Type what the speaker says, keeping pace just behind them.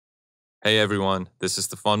Hey everyone, this is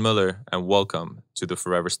Stefan Miller and welcome to The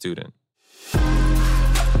Forever Student.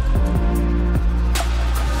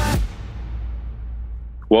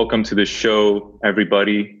 Welcome to the show,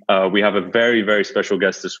 everybody. We have a very, very special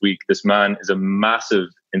guest this week. This man is a massive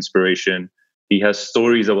inspiration. He has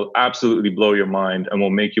stories that will absolutely blow your mind and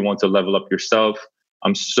will make you want to level up yourself.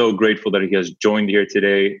 I'm so grateful that he has joined here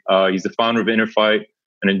today. He's the founder of Inner Fight,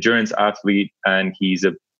 an endurance athlete, and he's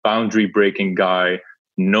a boundary-breaking guy.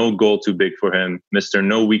 No goal too big for him. Mr.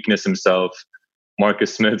 No Weakness himself.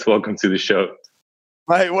 Marcus Smith, welcome to the show.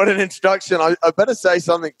 Mate, what an introduction. I better say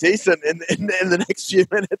something decent in the next few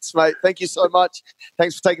minutes, mate. Thank you so much.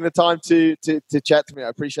 Thanks for taking the time to chat to me. I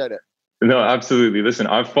appreciate it. No, absolutely. Listen,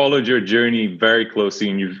 I've followed your journey very closely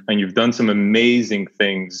and you've done some amazing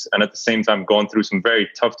things and at the same time gone through some very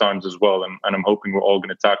tough times as well. And I'm hoping we're all going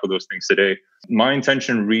to tackle those things today. My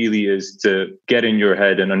intention really is to get in your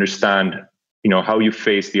head and understand, how you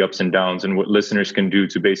face the ups and downs and what listeners can do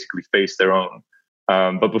to basically face their own.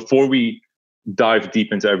 But before we dive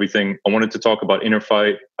deep into everything, I wanted to talk about Inner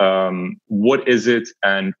Fight. What is it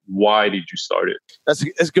and why did you start it? That's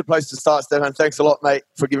a good place to start, Stefan. Thanks a lot, mate,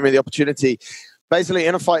 for giving me the opportunity. Basically,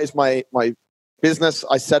 Inner Fight is my business.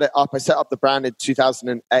 I set it up. I set up the brand in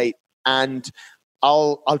 2008, and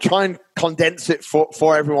I'll try and condense it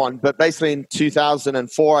for everyone. But basically, in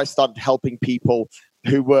 2004, I started helping people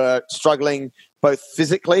who were struggling both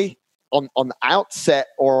physically on the outset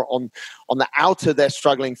or on the outer, they're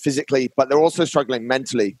struggling physically, but they're also struggling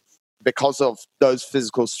mentally because of those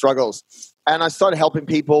physical struggles. And I started helping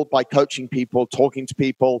people by coaching people, talking to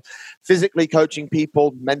people, physically coaching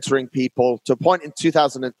people, mentoring people, to a point in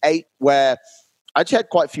 2008 where I actually had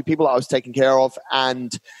quite a few people that I was taking care of.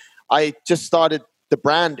 And I just started the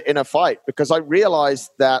brand Inner Fight because I realized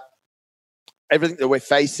that everything that we're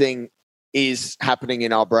facing is happening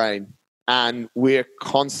in our brain. And we're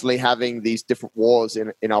constantly having these different wars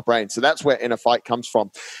in our brain. So that's where Inner Fight comes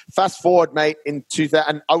from. Fast forward, mate, in 2000,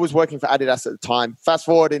 and I was working for Adidas at the time. Fast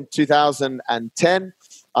forward in 2010,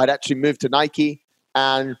 I'd actually moved to Nike.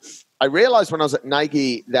 And I realized when I was at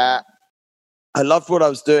Nike that I loved what I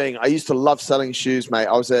was doing. I used to love selling shoes, mate.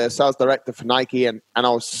 I was a sales director for Nike, and I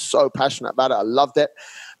was so passionate about it. I loved it.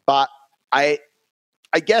 But I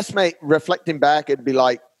guess, mate, reflecting back, it'd be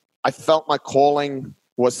like I felt my calling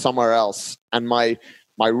was somewhere else, and my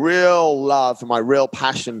real love and my real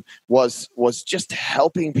passion was just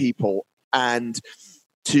helping people and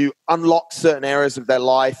to unlock certain areas of their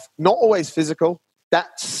life, not always physical,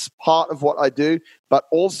 that's part of what I do, but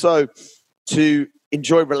also to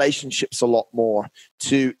enjoy relationships a lot more,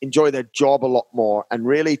 to enjoy their job a lot more, and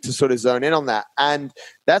really to sort of zone in on that. And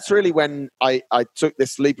that's really when I took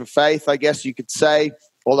this leap of faith, I guess you could say,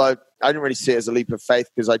 although I didn't really see it as a leap of faith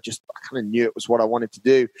because I kind of knew it was what I wanted to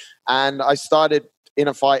do. And I started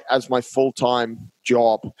Inner Fight as my full-time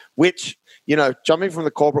job, which, jumping from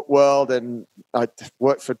the corporate world, and I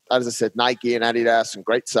worked for, as I said, Nike and Adidas and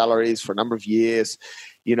great salaries for a number of years.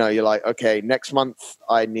 You're like, okay, next month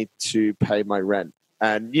I need to pay my rent.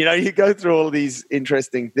 And, you go through all these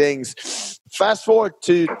interesting things. Fast forward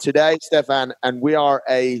to today, Stefan, and we are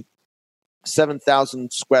a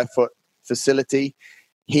 7,000 square foot facility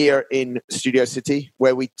here in Studio City,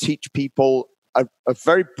 where we teach people a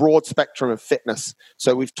very broad spectrum of fitness.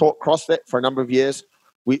 So we've taught CrossFit for a number of years.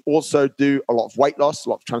 We also do a lot of weight loss, a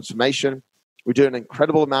lot of transformation. We do an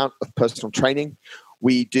incredible amount of personal training.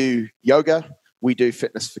 We do yoga. We do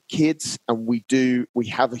fitness for kids. And we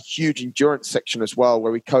have a huge endurance section as well,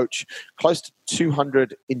 where we coach close to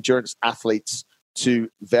 200 endurance athletes to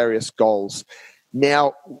various goals.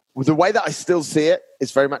 Now, the way that I still see it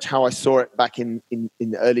is very much how I saw it back in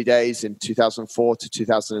the early days in 2004 to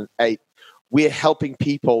 2008. We're helping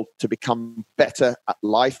people to become better at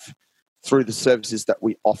life through the services that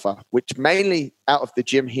we offer, which mainly out of the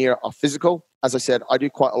gym here are physical. As I said, I do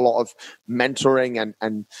quite a lot of mentoring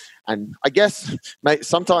and I guess, mate,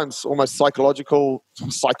 sometimes almost psychology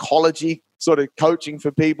sort of coaching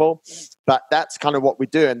for people, but that's kind of what we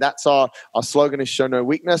do. And that's our slogan is show no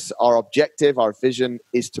weakness. Our objective, our vision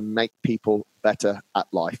is to make people better at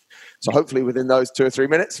life. So hopefully within those 2 or 3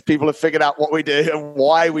 minutes, people have figured out what we do and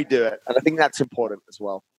why we do it. And I think that's important as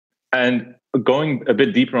well. And going a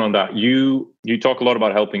bit deeper on that, you talk a lot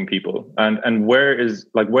about helping people and where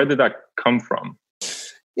did that come from?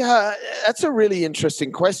 Yeah, that's a really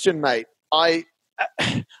interesting question, mate. I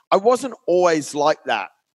wasn't always like that.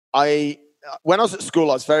 When I was at school,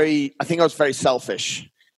 I was very selfish.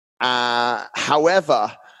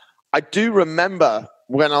 However, I do remember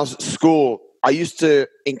when I was at school, I used to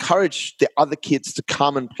encourage the other kids to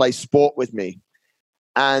come and play sport with me.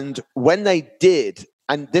 And when they did,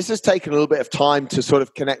 And this has taken a little bit of time to sort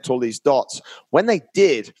of connect all these dots. When they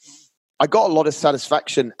did, I got a lot of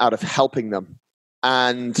satisfaction out of helping them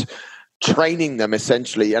and training them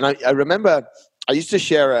essentially. And I remember I used to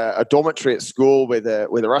share a dormitory at school with a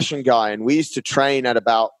Russian guy, and we used to train at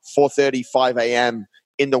about 4:30, 5 a.m.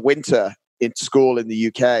 in the winter in school in the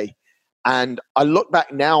UK. And I look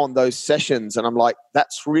back now on those sessions and I'm like,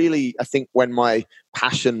 that's really, I think, when my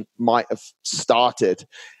passion might have started.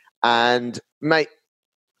 And mate,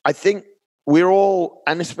 I think we're all,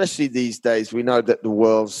 and especially these days, we know that the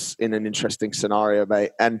world's in an interesting scenario,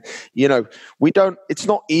 mate. And, it's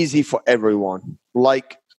not easy for everyone.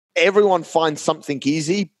 Like, everyone finds something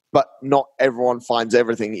easy, but not everyone finds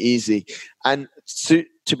everything easy. And to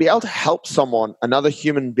be able to help someone, another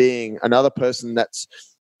human being, another person that's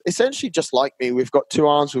essentially just like me, we've got 2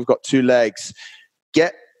 arms, we've got 2 legs,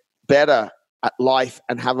 get better at life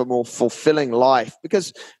and have a more fulfilling life.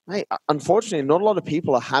 Because, mate, unfortunately, not a lot of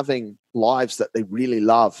people are having lives that they really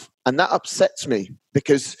love. And that upsets me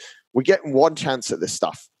because we're getting one chance at this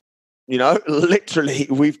stuff. Literally,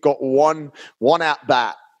 we've got one at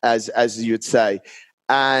bat, as you would say.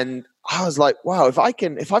 And I was like, wow, if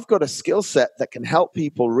I've got a skill set that can help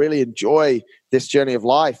people really enjoy this journey of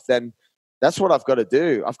life, then that's what I've got to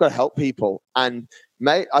do. I've got to help people. And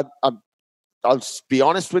mate, I'll just be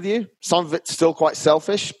honest with you. Some of it's still quite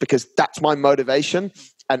selfish because that's my motivation.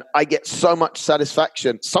 And I get so much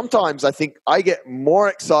satisfaction. Sometimes I think I get more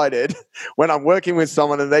excited when I'm working with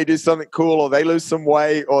someone and they do something cool, or they lose some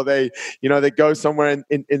weight, or they go somewhere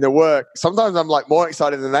in their work. Sometimes I'm like more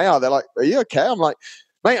excited than they are. They're like, "Are you okay?" I'm like,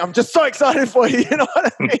 "Mate, I'm just so excited for you." You know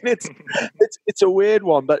what I mean? It's a weird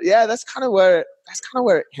one, but yeah, that's kind of where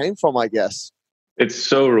it came from, I guess. It's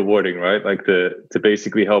so rewarding, right? Like to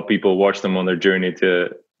basically help people, watch them on their journey to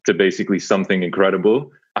basically something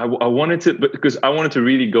incredible. I wanted to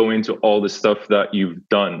really go into all the stuff that you've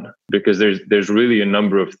done, because there's really a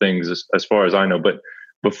number of things as far as I know. But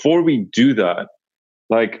before we do that,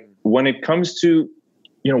 like when it comes to,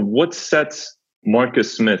 what sets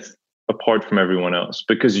Marcus Smith apart from everyone else,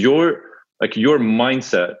 because your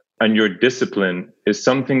mindset and your discipline is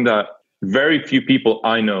something that very few people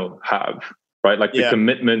I know have. Right? Like the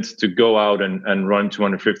commitment to go out and run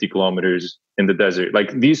 250 kilometers in the desert.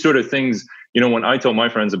 Like these sort of things, when I tell my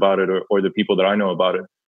friends about it, or the people that I know about it,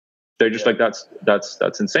 they're just like,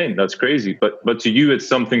 that's insane. That's crazy. But to you, it's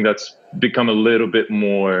something that's become a little bit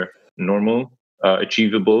more normal,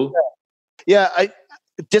 achievable. Yeah.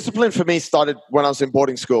 Discipline for me started when I was in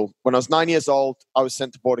boarding school. When I was 9 years old, I was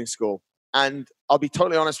sent to boarding school. And I'll be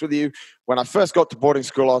totally honest with you, when I first got to boarding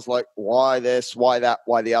school, I was like, why this, why that,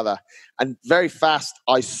 why the other? And very fast,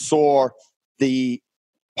 I saw the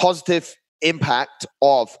positive impact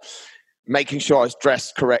of making sure I was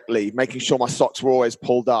dressed correctly, making sure my socks were always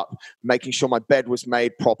pulled up, making sure my bed was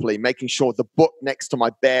made properly, making sure the book next to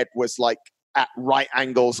my bed was like at right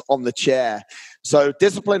angles on the chair. So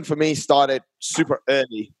discipline for me started super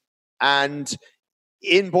early. And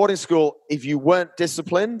in boarding school, if you weren't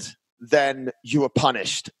disciplined, then you were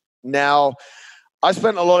punished. Now, I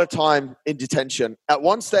spent a lot of time in detention at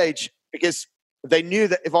one stage because they knew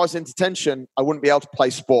that if I was in detention, I wouldn't be able to play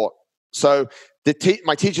sport. So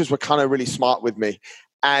my teachers were kind of really smart with me,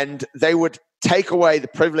 and they would take away the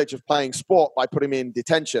privilege of playing sport by putting me in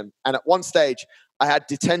detention. And at one stage, I had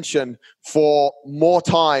detention for more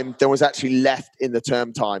time than was actually left in the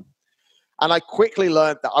term time. And I quickly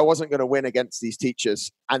learned that I wasn't going to win against these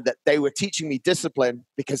teachers, and that they were teaching me discipline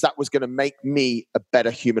because that was going to make me a better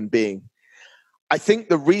human being. I think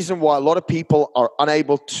the reason why a lot of people are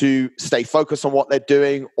unable to stay focused on what they're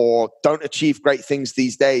doing or don't achieve great things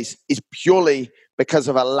these days is purely because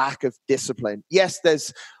of a lack of discipline. Yes,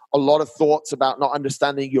 there's a lot of thoughts about not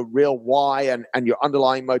understanding your real why and your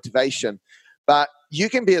underlying motivation, but you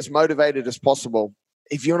can be as motivated as possible.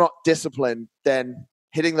 If you're not disciplined, then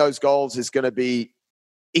hitting those goals is going to be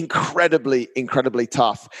incredibly, incredibly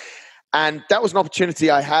tough. And that was an opportunity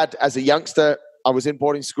I had as a youngster. I was in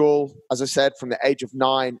boarding school, as I said, from the age of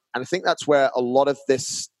 9. And I think that's where a lot of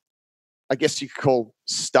this, I guess you could call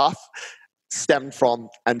stuff, stemmed from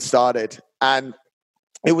and started. And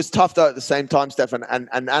it was tough though at the same time, Stefan.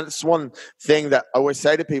 And that's one thing that I always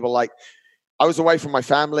say to people, like, I was away from my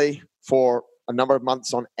family for a number of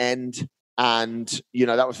months on end. And,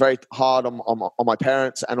 that was very hard on my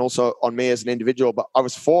parents and also on me as an individual. But I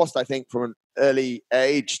was forced, I think, from an early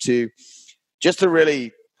age to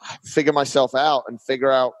really figure myself out and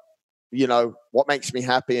figure out, what makes me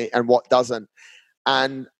happy and what doesn't.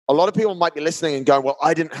 And a lot of people might be listening and going, well,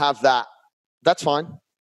 I didn't have that. That's fine.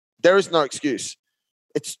 There is no excuse.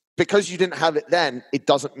 It's because you didn't have it then, it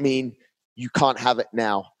doesn't mean you can't have it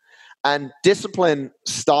now. And discipline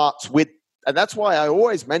starts with, and that's why I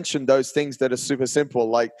always mention those things that are super simple.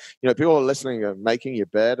 Like, people are listening to Making Your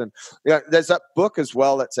Bed. And, there's that book as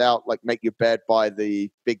well that's out, like Make Your Bed by the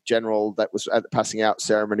big general that was at the passing out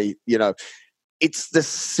ceremony. It's the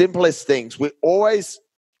simplest things. We always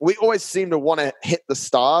seem to want to hit the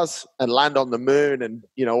stars and land on the moon and,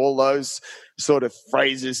 all those sort of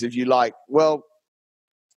phrases, if you like. Well,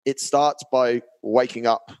 it starts by waking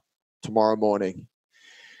up tomorrow morning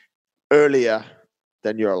earlier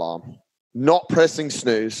than your alarm, not pressing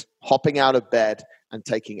snooze, hopping out of bed and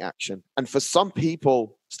taking action. And for some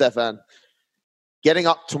people, Stefan, getting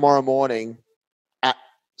up tomorrow morning at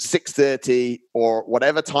 6:30 or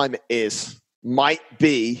whatever time it is might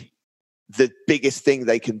be the biggest thing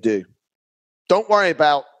they can do. Don't worry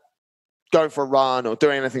about going for a run or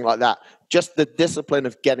doing anything like that. Just the discipline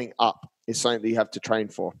of getting up is something that you have to train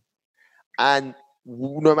for. And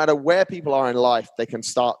no matter where people are in life, they can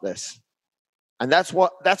start this. And that's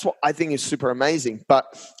what I think is super amazing. But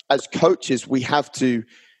as coaches, we have to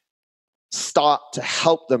start to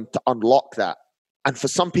help them to unlock that. And for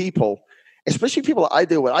some people, especially people that I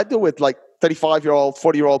deal with like 35-year-old,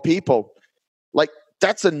 40-year-old people, like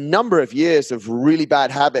that's a number of years of really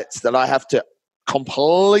bad habits that I have to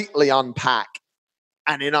completely unpack.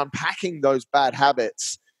 And in unpacking those bad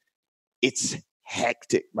habits, it's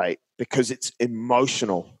hectic, mate, because it's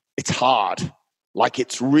emotional. It's hard. Like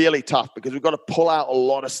it's really tough because we've got to pull out a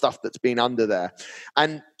lot of stuff that's been under there.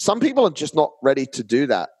 And some people are just not ready to do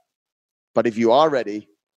that. But if you are ready,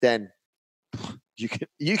 then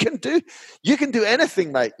you can do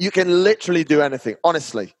anything, mate. You can literally do anything.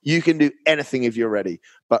 Honestly, you can do anything if you're ready.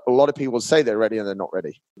 But a lot of people say they're ready and they're not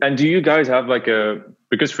ready. And do you guys have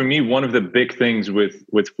because for me, one of the big things with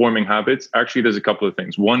forming habits, actually, there's a couple of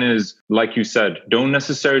things. One is, like you said, don't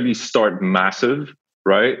necessarily start massive,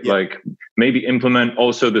 right? Yeah. Like maybe implement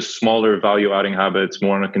also the smaller value adding habits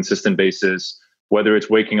more on a consistent basis, whether it's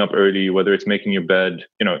waking up early, whether it's making your bed,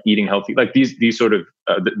 eating healthy, like these sort of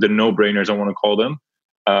the no-brainers, I want to call them.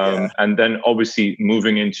 And then obviously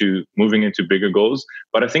moving into bigger goals.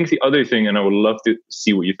 But I think the other thing, and I would love to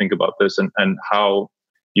see what you think about this and how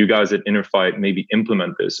you guys at InnerFight maybe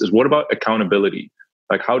implement this, is what about accountability?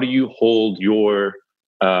 Like, how do you hold your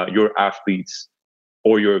athletes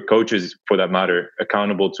or your coaches, for that matter,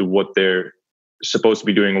 accountable to what they're supposed to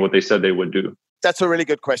be doing and what they said they would do? That's a really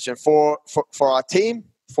good question. For our team,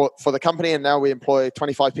 for the company, and now we employ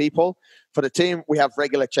 25 people. For the team, we have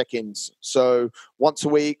regular check-ins. So once a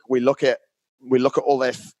week, we look at all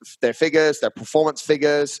their figures, their performance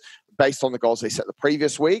figures, based on the goals they set the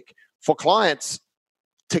previous week. For clients,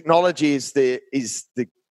 technology is the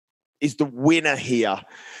winner here.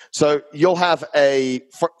 So you'll have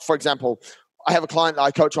for example, I have a client that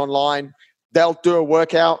I coach online. They'll do a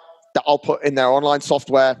workout that I'll put in their online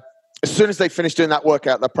software. As soon as they finish doing that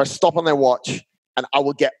workout, they'll press stop on their watch and I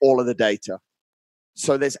will get all of the data.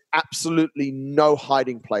 So there's absolutely no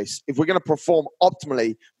hiding place. If we're going to perform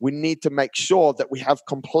optimally, we need to make sure that we have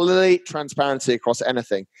complete transparency across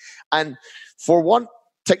anything. And for one,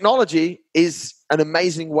 technology is an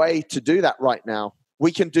amazing way to do that right now.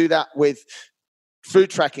 We can do that with food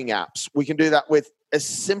tracking apps. We can do that with as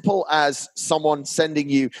simple as someone sending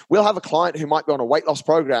you. We'll have a client who might be on a weight loss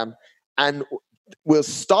program, and we'll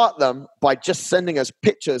start them by just sending us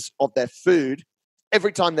pictures of their food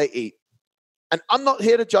every time they eat. And I'm not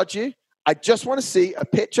here to judge you. I just want to see a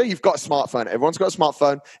picture. You've got a smartphone. Everyone's got a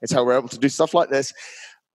smartphone. It's how we're able to do stuff like this.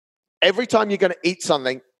 Every time you're going to eat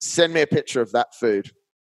something, send me a picture of that food.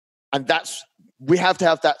 And we have to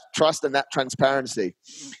have that trust and that transparency.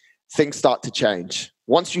 Things start to change.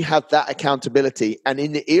 Once you have that accountability, and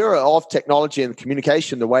in the era of technology and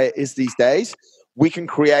communication the way it is these days, we can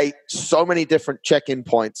create so many different check-in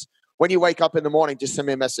points. When you wake up in the morning, just send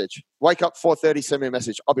me a message. Wake up 4:30, send me a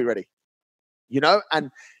message. I'll be ready.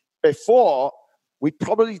 And before, we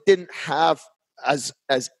probably didn't have as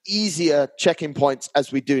easier check-in points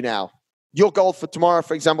as we do now. Your goal for tomorrow,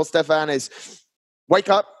 for example, Stefan, is wake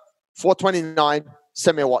up 4:29,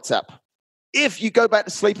 send me a WhatsApp. If you go back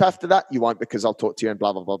to sleep after that, you won't, because I'll talk to you and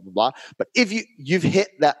blah, blah, blah, blah, blah. But if you've hit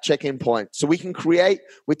that check-in point, so we can create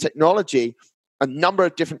with technology a number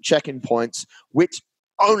of different check-in points, which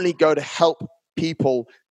only go to help people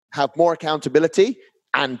have more accountability,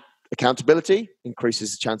 and accountability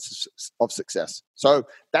increases the chances of success. So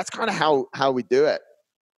that's kind of how we do it.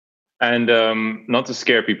 And not to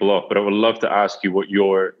scare people off, but I would love to ask you what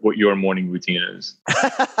your morning routine is.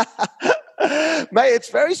 Mate, it's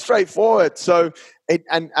very straightforward. So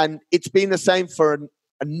it's been the same for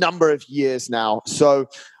a number of years now. So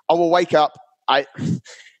I will wake up.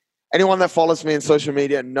 anyone that follows me in social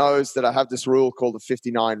media knows that I have this rule called the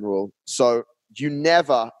 59 rule. So you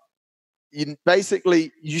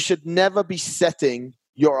should never be setting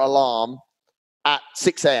your alarm at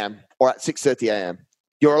 6 a.m. or at 6:30 a.m.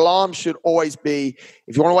 Your alarm should always be,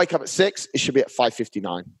 if you want to wake up at 6, it should be at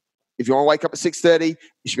 5:59. If you want to wake up at 6:30, it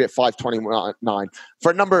should be at 5:29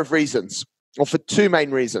 for a number of reasons, or for two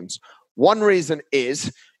main reasons. One reason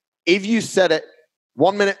is if you set it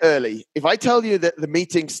 1 minute early, if I tell you that the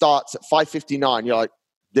meeting starts at 5:59, you're like,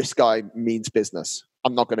 this guy means business.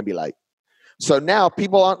 I'm not going to be late. So now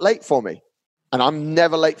people aren't late for me, and I'm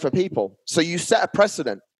never late for people. So you set a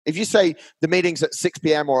precedent. If you say the meeting's at 6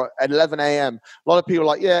 p.m. or at 11 a.m., a lot of people are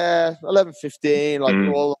like, yeah,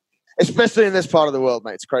 11:15, well, especially in this part of the world,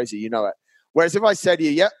 mate. It's crazy. You know it. Whereas if I said to you,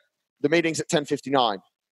 yep, the meeting's at 10:59.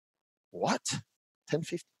 What?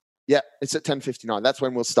 10:50? Yeah, it's at 10:59. That's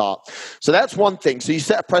when we'll start. So that's one thing. So you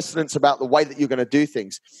set a precedence about the way that you're going to do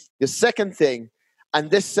things. The second thing, and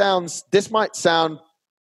this might sound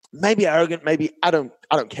maybe arrogant, maybe I don't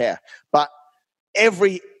care. But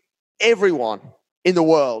everyone in the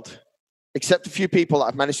world, except a few people that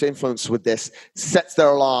I've managed to influence with this, sets their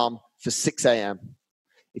alarm for 6 a.m.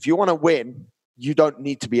 If you want to win, you don't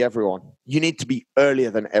need to be everyone. You need to be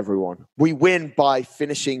earlier than everyone. We win by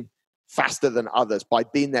finishing faster than others, by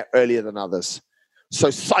being there earlier than others.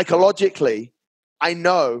 So psychologically, I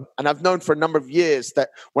know, and I've known for a number of years, that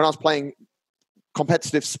when I was playing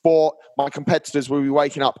competitive sport, my competitors would be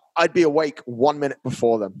waking up. I'd be awake 1 minute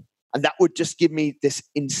before them. And that would just give me this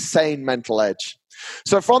insane mental edge.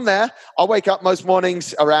 So from there, I wake up most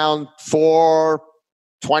mornings around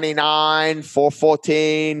 4:29,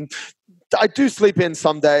 4:14. I do sleep in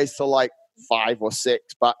some days till like 5 or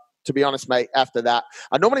 6. But to be honest, mate, after that,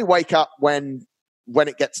 I normally wake up when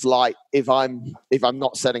it gets light if I'm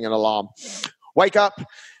not setting an alarm. Wake up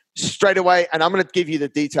straight away, and I'm going to give you the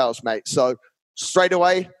details, mate. So straight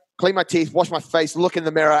away, clean my teeth, wash my face, look in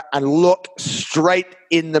the mirror, and look straight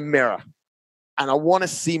in the mirror. And I want to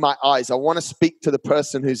see my eyes. I want to speak to the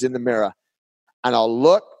person who's in the mirror. And I'll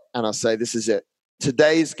look and I'll say, this is it.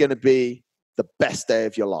 Today's going to be the best day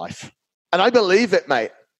of your life. And I believe it,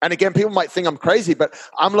 mate. And again, people might think I'm crazy, but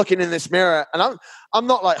I'm looking in this mirror and I'm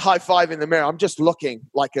not like high-fiving the mirror. I'm just looking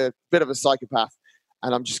like a bit of a psychopath.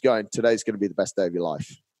 And I'm just going, today's going to be the best day of your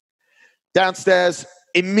life. Downstairs,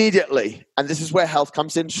 immediately, and this is where health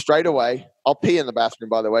comes in straight away. I'll pee in the bathroom,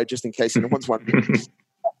 by the way, just in case anyone's wondering.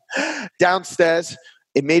 Downstairs,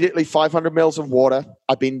 immediately 500 mils of water.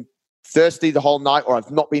 I've been thirsty the whole night, or I've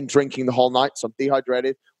not been drinking the whole night, so I'm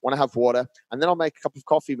dehydrated, want to have water. And then I'll make a cup of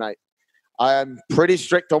coffee, mate. I am pretty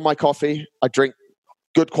strict on my coffee. I drink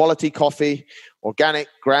good quality coffee, organic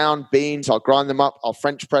ground beans. I'll grind them up. I'll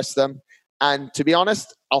French press them. And to be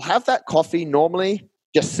honest, I'll have that coffee normally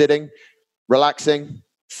just sitting, relaxing,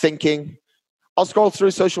 thinking. I'll scroll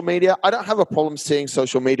through social media. I don't have a problem seeing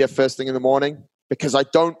social media first thing in the morning because I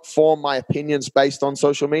don't form my opinions based on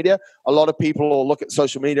social media. A lot of people will look at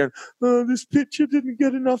social media and, oh, this picture didn't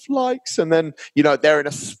get enough likes. And then, they're in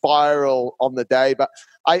a spiral on the day. But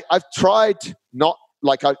I've tried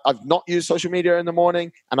I've not used social media in the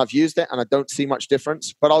morning, and I've used it and I don't see much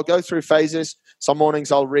difference. But I'll go through phases. Some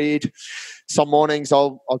mornings I'll read. Some mornings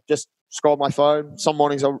I'll just scroll my phone. Some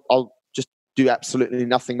mornings I'll just do absolutely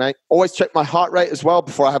nothing, mate. Always check my heart rate as well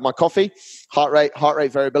before I have my coffee. Heart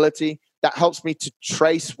rate variability. That helps me to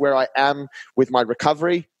trace where I am with my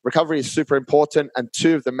recovery. Recovery is super important, and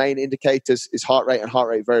two of the main indicators is heart rate and heart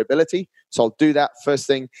rate variability. So I'll do that first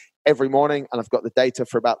thing every morning, and I've got the data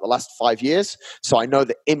for about the last 5 years. So I know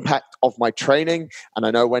the impact of my training, and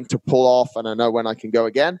I know when to pull off, and I know when I can go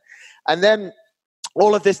again. And then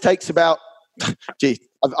all of this takes about,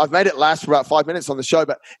 I've made it last for about 5 minutes on the show,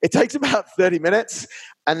 but it takes about 30 minutes,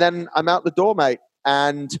 and then I'm out the door, mate.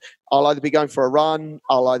 And I'll either be going for a run,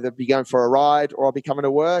 I'll either be going for a ride, or I'll be coming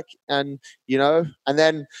to work. And, and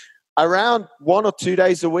then around 1 or 2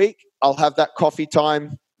 days a week, I'll have that coffee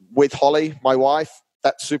time with Holly, my wife.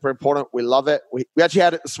 That's super important. We love it. We actually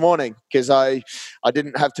had it this morning because I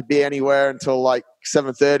didn't have to be anywhere until like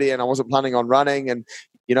 7:30, and I wasn't planning on running. And,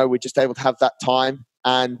 we're just able to have that time.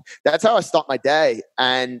 And that's how I start my day.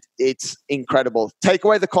 And it's incredible. Take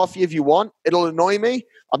away the coffee if you want. It'll annoy me.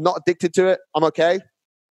 I'm not addicted to it. I'm okay.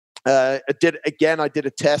 I did a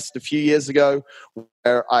test a few years ago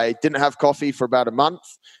where I didn't have coffee for about a month,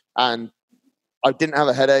 and I didn't have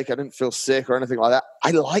a headache. I didn't feel sick or anything like that.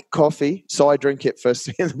 I like coffee, so I drink it first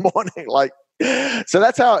thing in the morning. So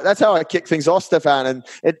that's how I kick things off, Stefan. And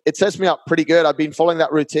it sets me up pretty good. I've been following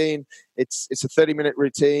that routine. It's a 30-minute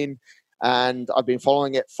routine, and I've been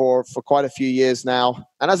following it for quite a few years now.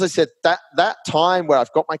 And as I said, that time where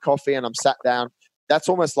I've got my coffee and I'm sat down, that's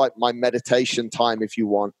almost like my meditation time, if you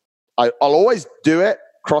want. I'll always do it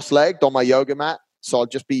cross-legged on my yoga mat. So I'll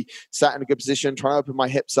just be sat in a good position, trying to open my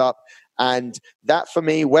hips up. And that for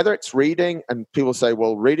me, whether it's reading, and people say,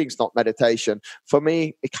 well, reading's not meditation. For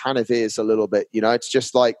me, it kind of is a little bit, it's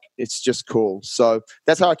just cool. So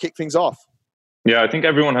that's how I kick things off. Yeah, I think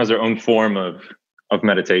everyone has their own form of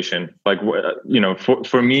meditation. Like,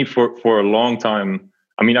 for me, for a long time,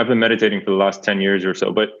 I mean, I've been meditating for the last 10 years or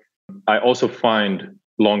so, but I also find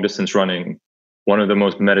long distance running one of the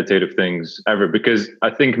most meditative things ever, because I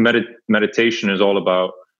think meditation is all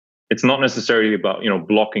about, it's not necessarily about,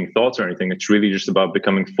 blocking thoughts or anything. It's really just about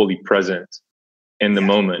becoming fully present in the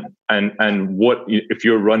moment. And what, if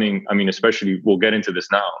you're running, I mean, especially, we'll get into this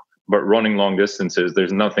now, but running long distances,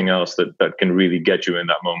 there's nothing else that can really get you in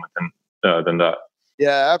that moment than that.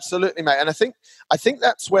 Yeah, absolutely, mate. And I think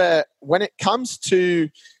that's where, when it comes to,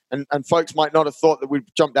 and folks might not have thought that we'd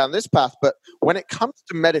jump down this path, but when it comes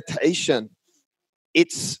to meditation,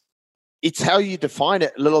 it's how you define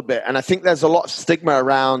it a little bit. And I think there's a lot of stigma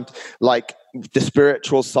around like the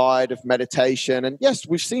spiritual side of meditation. And yes,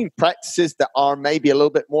 we've seen practices that are maybe a little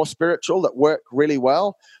bit more spiritual that work really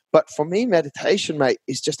well. But for me, meditation, mate,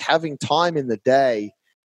 is just having time in the day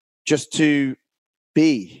just to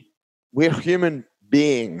be. We're human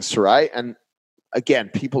beings, right? And again,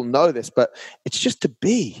 people know this, but it's just to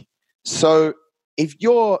be. So if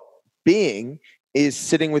your being is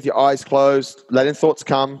sitting with your eyes closed, letting thoughts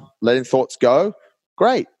come, letting thoughts go,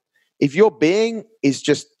 great. If your being is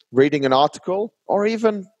just reading an article or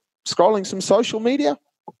even scrolling some social media,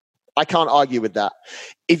 I can't argue with that.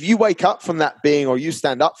 If you wake up from that being, or you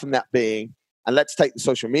stand up from that being, and let's take the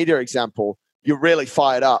social media example, you're really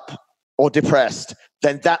fired up or depressed,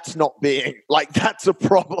 then that's not being. Like, that's a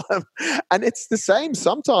problem. And it's the same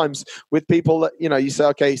sometimes with people that, you say,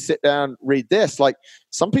 okay, sit down, read this. Like,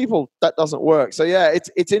 some people, that doesn't work. So yeah,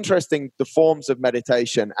 it's interesting, the forms of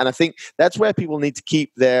meditation. And I think that's where people need to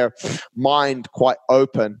keep their mind quite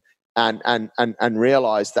open and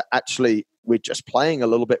realize that actually we're just playing a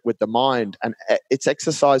little bit with the mind, and it's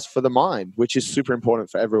exercise for the mind, which is super important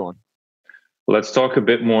for everyone. Let's talk a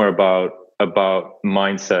bit more about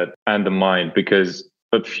mindset and the mind, because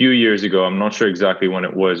a few years ago, I'm not sure exactly when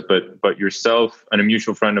it was, but yourself and a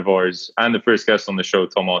mutual friend of ours and the first guest on the show,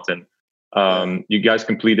 Tom Otten, you guys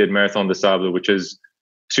completed Marathon des Sables, which is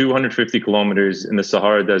 250 kilometers in the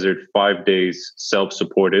Sahara Desert, 5 days,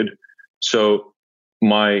 self-supported. So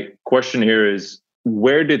my question here is,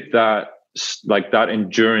 where did that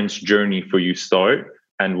endurance journey for you start,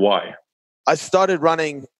 and why? I started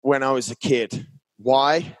running when I was a kid.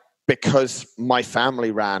 Why? Because my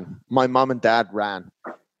family ran. My mum and dad ran.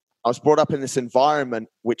 I was brought up in this environment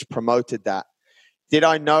which promoted that. Did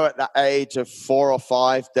I know at that age of 4 or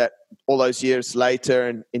 5 that all those years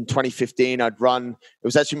later, in 2015, I'd run? It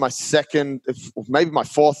was actually my second, maybe my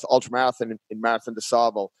fourth ultramarathon in Marathon des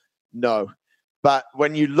Sables. No. But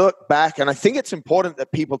when you look back, and I think it's important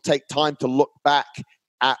that people take time to look back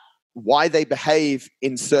at why they behave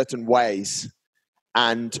in certain ways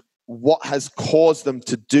and what has caused them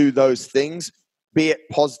to do those things, be it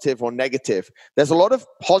positive or negative. There's a lot of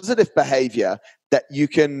positive behavior that you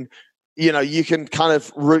can kind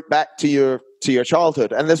of root back to your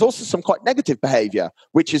childhood. And there's also some quite negative behavior,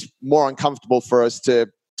 which is more uncomfortable for us to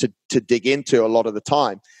dig into a lot of the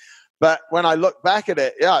time. But when I look back at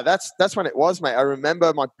it, yeah, that's when it was, mate. I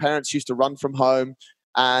remember my parents used to run from home,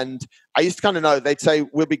 and I used to kind of know, they'd say,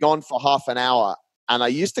 we'll be gone for half an hour. And I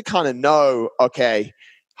used to kind of know, okay,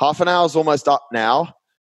 half an hour's almost up now.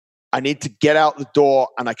 I need to get out the door,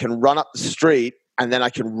 and I can run up the street, and then I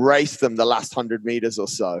can race them the last 100 meters or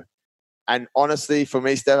so. And honestly, for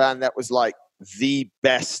me, Stefan, that was like the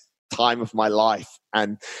best time of my life.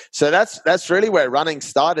 And so that's really where running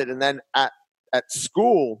started. And then at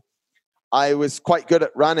school, I was quite good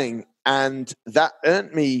at running, and that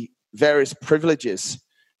earned me various privileges.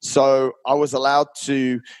 So I was allowed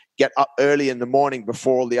to get up early in the morning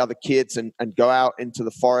before all the other kids and go out into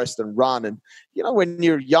the forest and run. And, when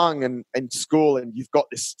you're young and in school and you've got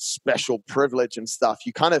this special privilege and stuff,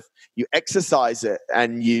 you exercise it.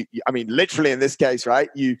 And I mean, literally in this case, right?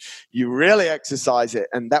 You really exercise it,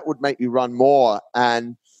 and that would make you run more.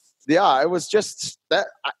 And yeah, it was just that.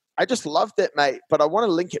 I just loved it, mate. But I want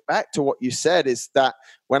to link it back to what you said, is that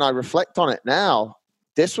when I reflect on it now,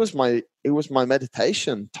 it was my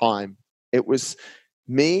meditation time. It was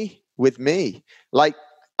me with me. Like,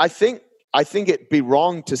 I think it'd be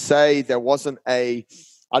wrong to say there wasn't I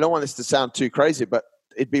don't want this to sound too crazy, but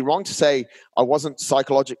it'd be wrong to say I wasn't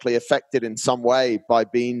psychologically affected in some way by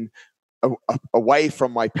being away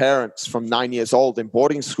from my parents from 9 years old in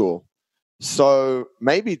boarding school. So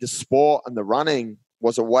maybe the sport and the running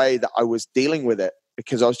was a way that I was dealing with it,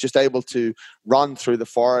 because I was just able to run through the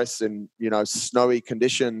forest in, snowy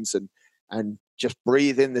conditions and just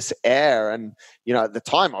breathe in this air. And, at the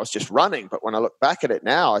time I was just running, but when I look back at it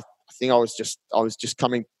now, I think I was just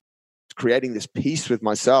creating this peace with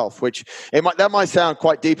myself, which that might sound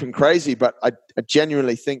quite deep and crazy, but I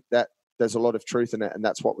genuinely think that there's a lot of truth in it. And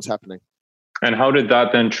that's what was happening. And how did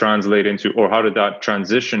that then translate into, or how did that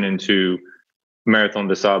transition into Marathon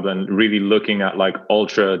des Sables and really looking at like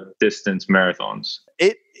ultra distance marathons?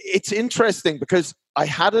 It's interesting because I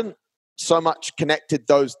hadn't so much connected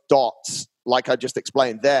those dots like I just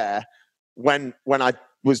explained there when I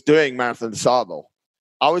was doing Marathon des Sables.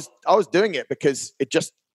 I was doing it because it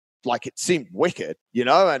just like it seemed wicked,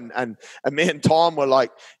 and me and Tom were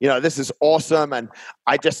like, this is awesome. And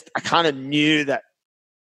I kind of knew that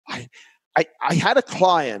I had a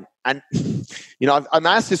client, and I'm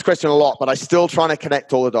asked this question a lot, but I'm still trying to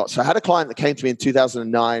connect all the dots. So I had a client that came to me in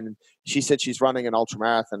 2009, and she said she's running an ultra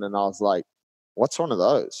marathon, and I was like, "What's one of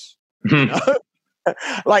those?"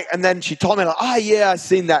 And then she told me like, "Oh yeah, I've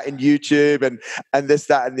seen that in YouTube, and this,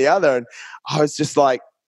 that, and the other," and I was just like,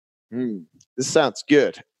 "This sounds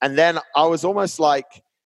good." And then I was almost like,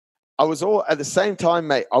 at the same time,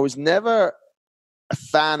 mate. I was never a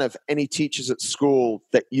fan of any teachers at school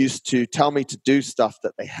that used to tell me to do stuff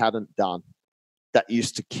that they hadn't done. That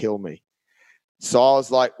used to kill me. So I was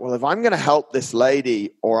like, well, if I'm going to help this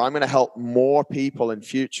lady, or I'm going to help more people in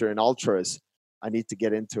future in ultras, I need to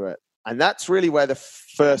get into it. And that's really where the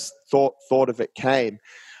first thought of it came.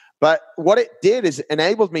 But what it did is it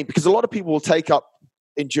enabled me, because a lot of people will take up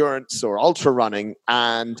endurance or ultra running,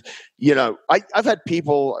 and I've had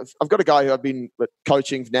people. I've got a guy who I've been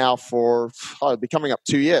coaching now for coming up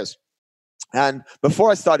 2 years, and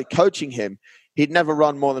before I started coaching him, he'd never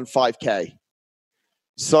run more than 5K.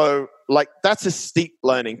 So like that's a steep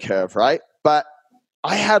learning curve, right? But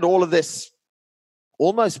I had all of this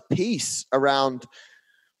almost peace around,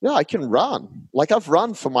 I can run. Like I've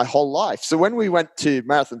run for my whole life. So when we went to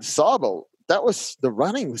Marathon des Sables, the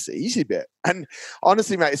running was the easy bit. And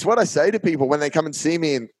honestly, mate, it's what I say to people when they come and see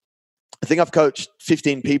me. And I think I've coached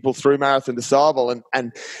 15 people through Marathon des Sables,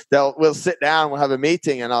 and we'll sit down, we'll have a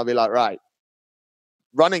meeting, and I'll be like, right,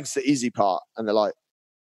 running's the easy part. And they're like,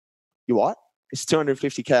 you what? It's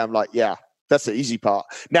 250K. I'm like, yeah, that's the easy part.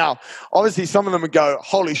 Now, obviously some of them would go,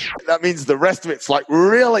 holy shit, that means the rest of it's like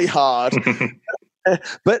really hard.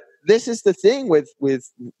 But this is the thing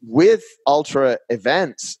with ultra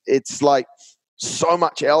events. It's like so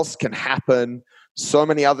much else can happen. So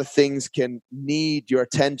many other things can need your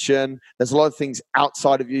attention. There's a lot of things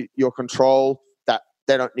outside of your control that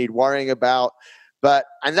they don't need worrying about.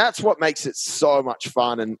 And that's what makes it so much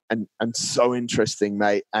fun and so interesting,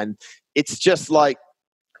 mate. And it's just like,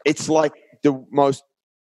 it's like the most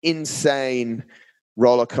insane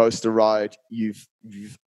roller coaster ride you've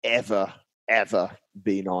ever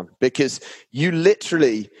been on, because you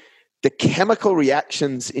literally, the chemical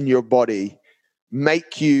reactions in your body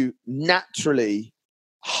make you naturally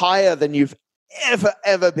higher than you've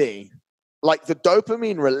ever been. Like the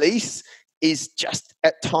dopamine release is just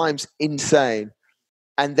at times insane.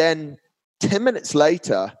 And then 10 minutes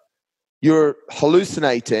later, you're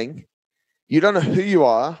hallucinating. You don't know who you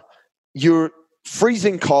are. You're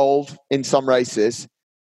freezing cold in some races.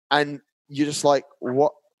 And you're just like,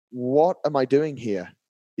 what am I doing here?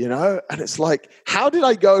 And it's like, how did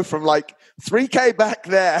I go from like 3K back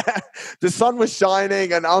there, the sun was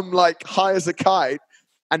shining and I'm like high as a kite,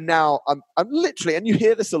 and now I'm literally, and you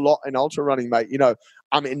hear this a lot in ultra running, mate,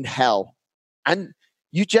 I'm in hell. And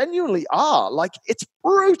you genuinely are. Like, it's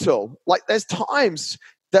brutal. Like, there's times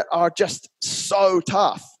that are just so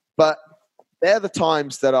tough, but they're the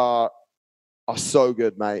times that are so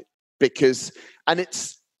good, mate, because, and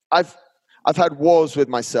it's, I've had wars with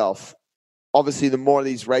myself. Obviously, the more of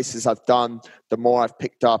these races I've done, the more I've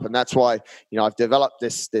picked up. And that's why, I've developed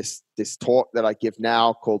this talk that I give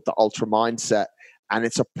now called the Ultra Mindset. And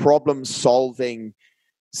it's a problem-solving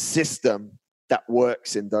system that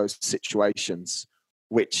works in those situations,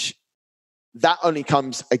 which that only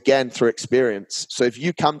comes, again, through experience. So if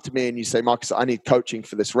you come to me and you say, Marcus, I need coaching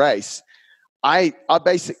for this race, I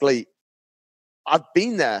basically, I've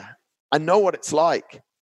been there. I know what it's like.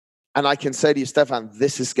 And I can say to you, Stefan,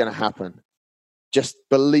 this is going to happen. Just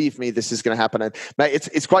believe me, this is going to happen. And mate,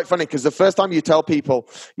 it's quite funny because the first time you tell people,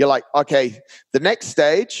 you're like, okay, the next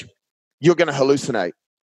stage, you're going to hallucinate.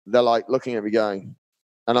 They're like looking at me going,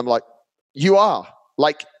 and I'm like, you are.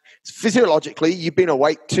 Like, physiologically, you've been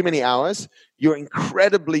awake too many hours. You're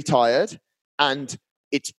incredibly tired, and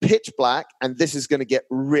it's pitch black, and this is going to get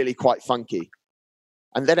really quite funky.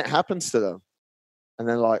 And then it happens to them. And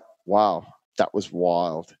they're like, wow, that was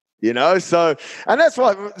wild. You know, so, and that's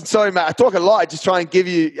why, sorry, Matt, I talk a lot. I just try and give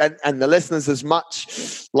you and the listeners as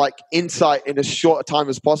much like insight in as short a time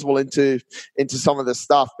as possible into some of the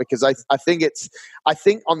stuff, because I think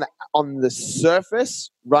on the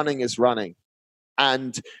surface, running is running.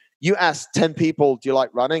 And you ask 10 people, do you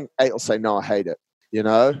like running? 8 will say, no, I hate it. You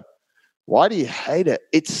know, why do you hate it?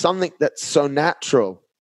 It's something that's so natural.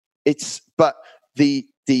 But the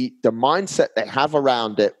mindset they have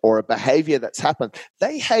around it, or a behavior that's happened,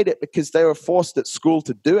 they hate it because they were forced at school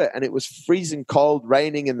to do it, and it was freezing cold,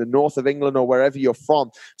 raining in the north of England or wherever you're from.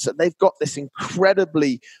 So they've got this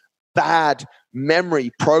incredibly bad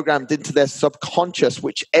memory programmed into their subconscious,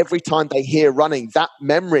 which every time they hear running, that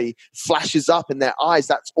memory flashes up in their eyes.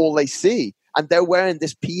 That's all they see. And they're wearing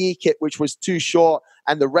this PE kit, which was too short,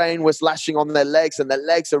 and the rain was lashing on their legs, and their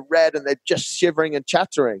legs are red, and they're just shivering and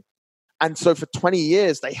chattering. And so for 20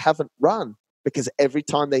 years, they haven't run, because every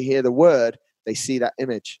time they hear the word, they see that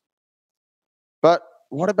image. But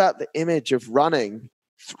what about the image of running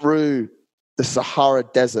through the Sahara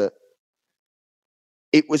Desert?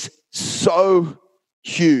 It was so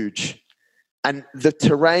huge, and the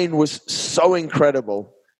terrain was so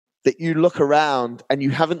incredible that you look around and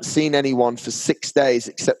you haven't seen anyone for 6 days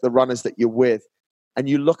except the runners that you're with. And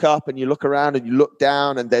you look up and you look around and you look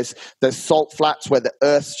down, and there's salt flats where the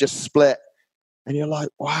earth's just split. And you're like,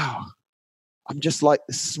 wow, I'm just like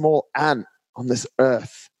this small ant on this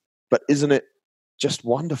earth. But isn't it just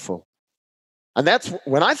wonderful? And that's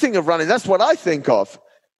when I think of running, that's what I think of.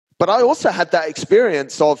 But I also had that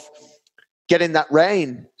experience of getting that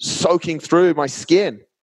rain soaking through my skin.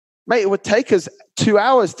 Mate, it would take us 2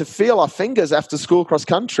 hours to feel our fingers after school cross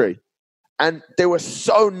country. And they were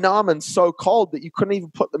so numb and so cold that you couldn't even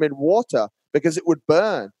put them in water because it would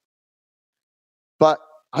burn. But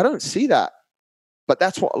I don't see that. But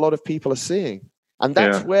that's what a lot of people are seeing. And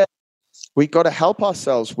that's where we got to help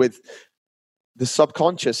ourselves with the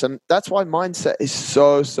subconscious. And that's why mindset is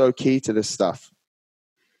so, so key to this stuff.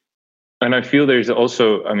 And I feel there's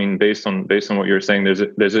also, I mean, based on what you're saying,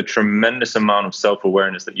 there's a tremendous amount of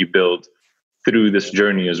self-awareness that you build through this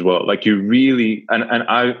journey as well. Like you really, and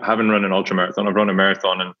I haven't run an ultra marathon, I've run a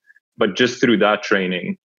marathon, but just through that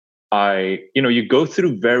training, you go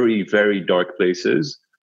through very, very dark places,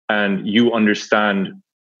 and you understand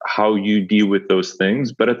how you deal with those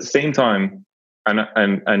things. But at the same time,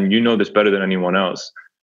 and you know this better than anyone else,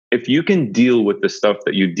 if you can deal with the stuff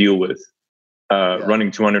that you deal with,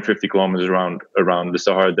 running 250 kilometers around the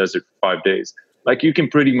Sahara Desert for 5 days, like you can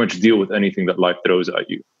pretty much deal with anything that life throws at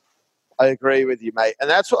you. I agree with you, mate. And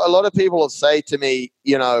that's what a lot of people will say to me,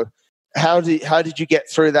 you know, how did you get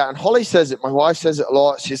through that? And Holly says it, my wife says it a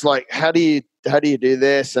lot. She's like, how do you do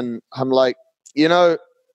this? And I'm like, you know,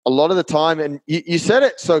 a lot of the time, and you said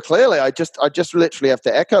it so clearly, I just literally have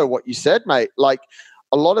to echo what you said, mate. Like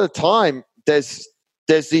a lot of the time there's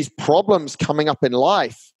these problems coming up in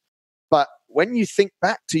life. But when you think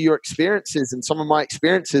back to your experiences, and some of my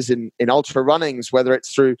experiences in ultra runnings, whether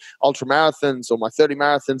it's through ultra marathons or my 30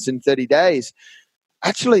 marathons in 30 days,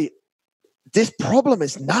 actually, this problem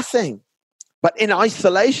is nothing. But in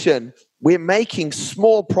isolation, we're making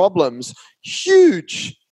small problems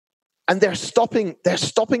huge, and they're stopping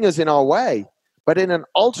us in our way. But in an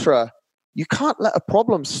ultra, you can't let a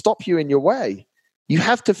problem stop you in your way. You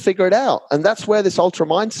have to figure it out. And that's where this ultra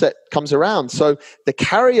mindset comes around. So the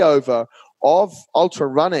carryover of ultra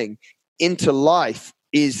running into life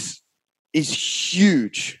is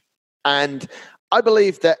huge. And I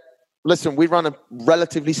believe that, listen, we run a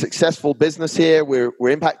relatively successful business here. We're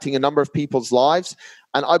impacting a number of people's lives.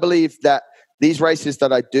 And I believe that these races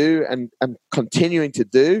that I do and continuing to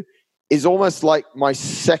do is almost like my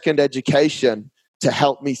second education to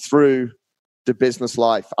help me through the business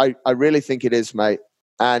life. I really think it is, mate.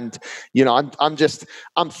 And, you know,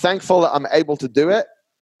 I'm thankful that I'm able to do it,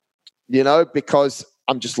 you know, because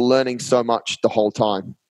I'm just learning so much the whole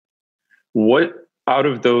time. What out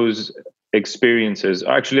of those experiences,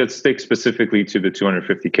 actually, let's stick specifically to the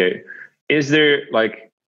 250K. Is there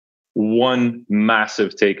like one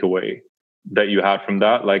massive takeaway that you had from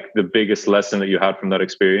that? Like the biggest lesson that you had from that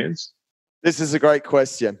experience? This is a great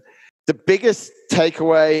question. The biggest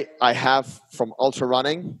takeaway I have from ultra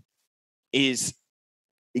running is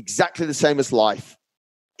exactly the same as life.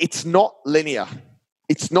 It's not linear.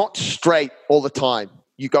 It's not straight all the time.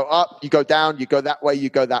 You go up, you go down, you go that way, you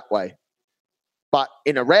go that way. But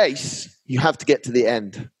in a race, you have to get to the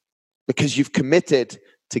end because you've committed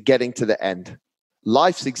to getting to the end.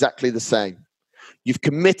 Life's exactly the same. You've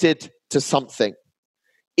committed to something.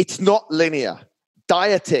 It's not linear.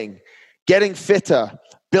 Dieting, getting fitter,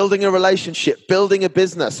 building a relationship, building a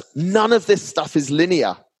business. None of this stuff is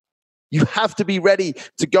linear. You have to be ready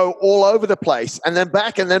to go all over the place and then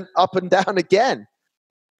back and then up and down again.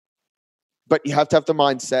 But you have to have the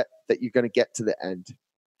mindset that you're going to get to the end.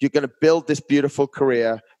 You're going to build this beautiful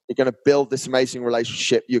career. You're going to build this amazing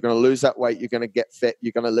relationship. You're going to lose that weight. You're going to get fit.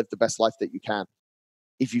 You're going to live the best life that you can.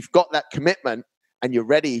 If you've got that commitment and you're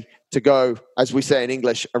ready to go, as we say in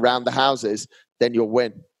English, around the houses, then you'll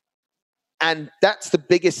win. And that's the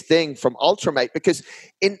biggest thing from Ultramate, because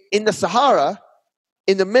in the Sahara,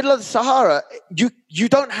 in the middle of the Sahara, you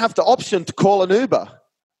don't have the option to call an Uber.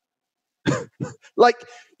 Like,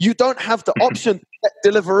 you don't have the option to get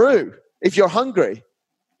Deliveroo if you're hungry.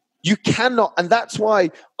 You cannot. And that's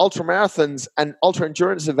why ultra marathons and ultra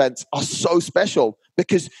endurance events are so special,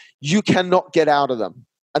 because you cannot get out of them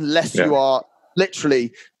unless you are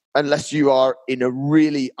unless you are in a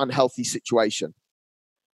really unhealthy situation.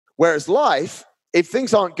 Whereas life, if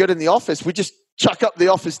things aren't good in the office, we just chuck up the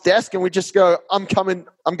office desk and we just go, I'm going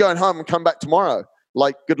home and come back tomorrow.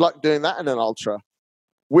 Like, good luck doing that in an ultra.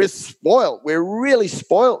 We're spoiled. We're really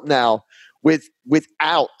spoiled now with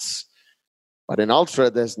outs. But in ultra,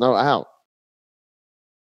 there's no out.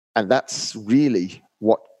 And that's really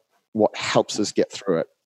what helps us get through it,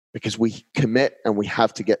 because we commit and we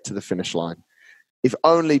have to get to the finish line. If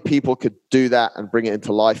only people could do that and bring it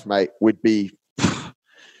into life, mate, we'd be...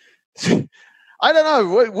 I don't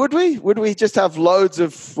know. Would we? Would we just have loads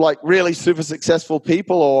of like really super successful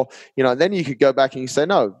people, or then you could go back and you say,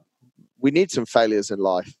 no, we need some failures in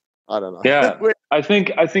life. I don't know. Yeah, I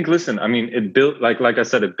think. Listen, I mean, it built like I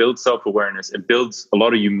said, it builds self-awareness. It builds a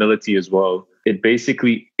lot of humility as well. It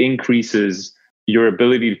basically increases your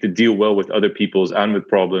ability to deal well with other people's and with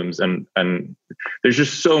problems. And there's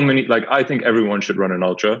just so many. Like, I think everyone should run an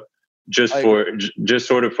ultra. Just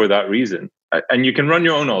sort of for that reason. And you can run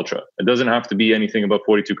your own ultra. It doesn't have to be anything above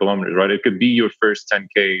 42 kilometers, right? It could be your first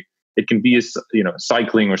 10K. It can be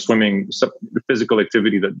cycling or swimming, some physical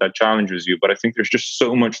activity that challenges you. But I think there's just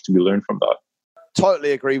so much to be learned from that.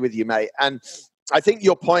 Totally agree with you, mate. And I think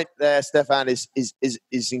your point there, Stefan, is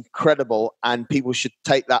incredible, and people should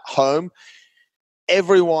take that home.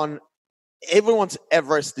 Everyone's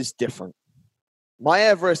Everest is different. My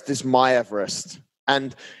Everest is my Everest.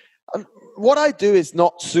 And what I do is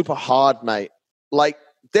not super hard, mate. Like,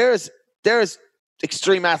 there's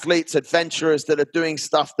extreme athletes, adventurers that are doing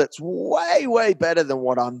stuff that's way, way better than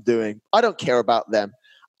what I'm doing. I don't care about them.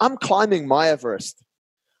 I'm climbing my Everest.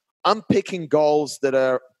 I'm picking goals that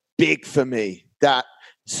are big for me, that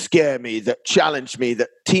scare me, that challenge me, that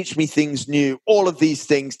teach me things new. All of these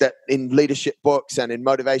things that in leadership books and in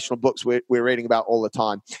motivational books we're reading about all the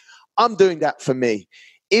time. I'm doing that for me.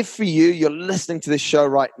 If for you're listening to this show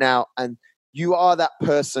right now and you are that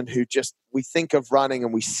person who we think of running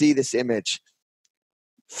and we see this image,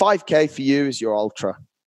 5K for you is your ultra.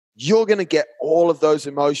 You're going to get all of those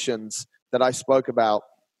emotions that I spoke about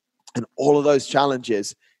and all of those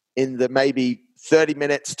challenges in the maybe 30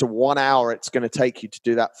 minutes to 1 hour it's going to take you to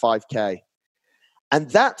do that 5K. And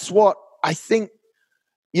that's what I think,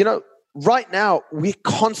 right now we're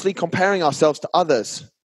constantly comparing ourselves to others.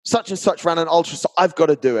 Such and such ran an ultra, so I've got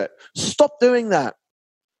to do it. Stop doing that.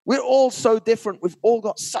 We're all so different. We've all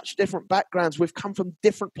got such different backgrounds. We've come from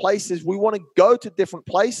different places. We want to go to different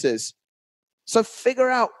places. So figure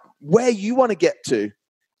out where you want to get to,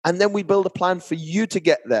 and then we build a plan for you to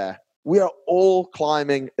get there. We are all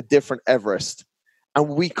climbing a different Everest, and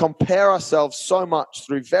we compare ourselves so much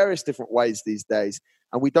through various different ways these days,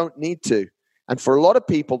 and we don't need to. And for a lot of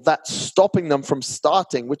people, that's stopping them from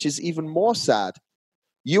starting, which is even more sad.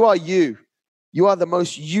 You are you. You are the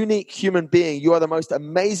most unique human being. You are the most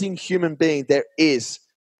amazing human being there is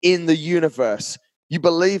in the universe. You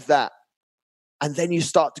believe that. And then you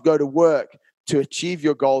start to go to work to achieve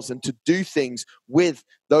your goals and to do things with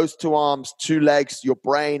those 2 arms, 2 legs, your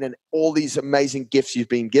brain, and all these amazing gifts you've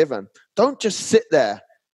been given. Don't just sit there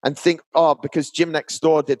and think, because Jim next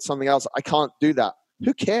door did something else, I can't do that.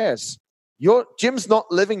 Who cares? Jim's not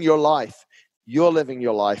living your life. You're living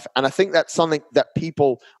your life. And I think that's something that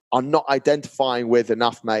people are not identifying with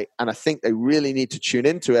enough, mate. And I think they really need to tune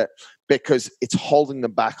into it because it's holding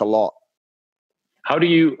them back a lot. How do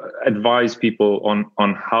you advise people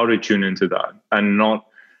on how to tune into that and not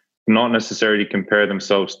necessarily compare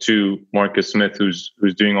themselves to Marcus Smith, who's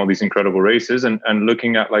doing all these incredible races and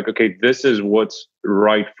looking at like, okay, this is what's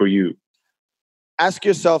right for you? Ask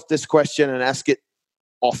yourself this question and ask it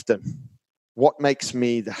often. What makes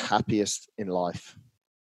me the happiest in life?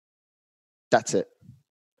 That's it.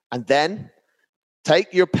 And then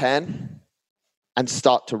take your pen and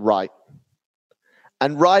start to write.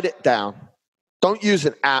 And write it down. Don't use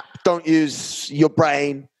an app. Don't use your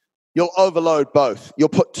brain. You'll overload both. You'll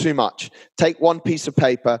put too much. Take one piece of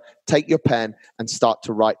paper, take your pen, and start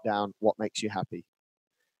to write down what makes you happy.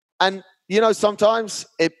 And, sometimes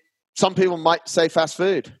some people might say fast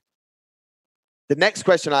food. The next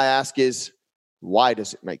question I ask is, why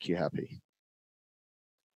does it make you happy?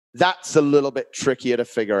 That's a little bit trickier to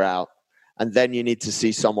figure out. And then you need to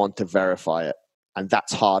see someone to verify it. And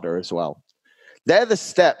that's harder as well. They're the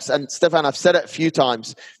steps. And Stefan, I've said it a few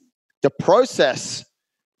times. The process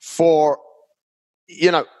for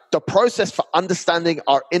understanding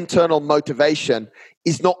our internal motivation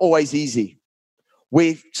is not always easy.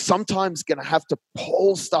 We're sometimes going to have to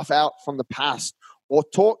pull stuff out from the past or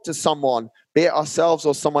talk to someone, be it ourselves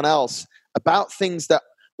or someone else, about things that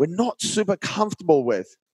we're not super comfortable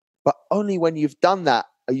with. But only when you've done that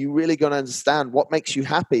are you really going to understand what makes you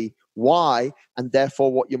happy, why, and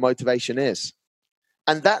therefore what your motivation is.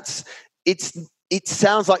 And it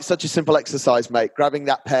sounds like such a simple exercise, mate, grabbing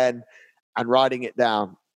that pen and writing it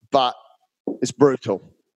down. But it's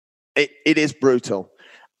brutal. It is brutal.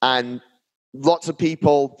 And lots of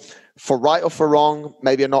people, for right or for wrong,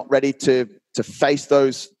 maybe are not ready to face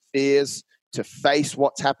those fears, to face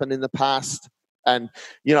what's happened in the past. And,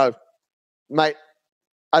 mate,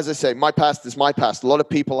 as I say, my past is my past. A lot of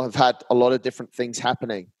people have had a lot of different things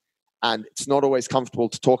happening, and it's not always comfortable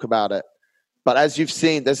to talk about it. But as you've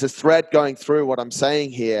seen, there's a thread going through what I'm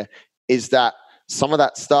saying here is that some of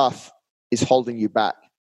that stuff is holding you back.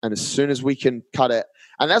 And as soon as we can cut it,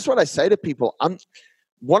 and that's what I say to people,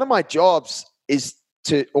 one of my jobs is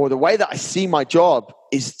or the way that I see my job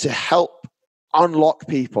is to help unlock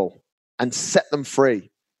people and set them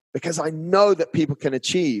free, because I know that people can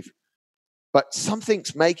achieve, but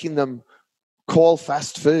something's making them call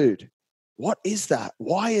fast food. What is that?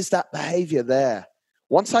 Why is that behavior there?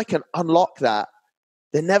 Once I can unlock that,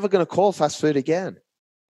 they're never going to call fast food again.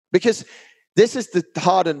 Because this is the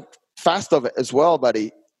hard and fast of it as well,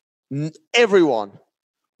 buddy. Everyone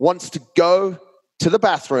wants to go to the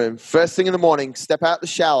bathroom first thing in the morning, step out the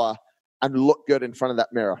shower, and look good in front of that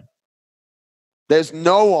mirror. There's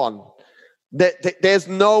no one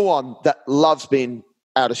that loves being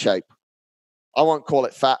out of shape. I won't call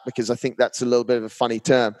it fat because I think that's a little bit of a funny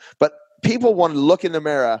term. But people want to look in the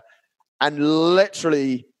mirror and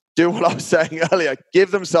literally do what I was saying earlier,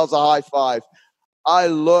 give themselves a high five. I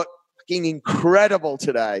look fucking incredible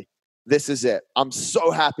today. This is it. I'm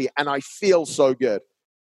so happy and I feel so good.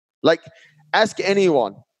 Like, ask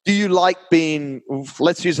anyone, do you like being,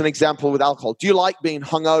 let's use an example with alcohol. Do you like being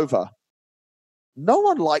hungover? No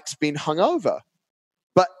one likes being hungover.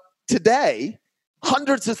 But today,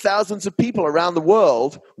 hundreds of thousands of people around the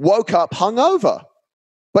world woke up hungover,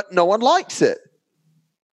 but no one likes it.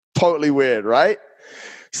 Totally weird, right?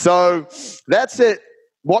 So that's it.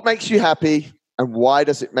 What makes you happy and why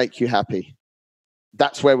does it make you happy?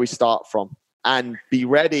 That's where we start from, and be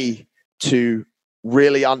ready to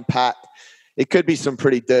really unpack. It could be some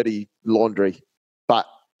pretty dirty laundry, but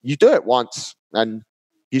you do it once and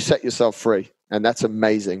you set yourself free. And that's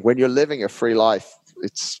amazing. When you're living a free life,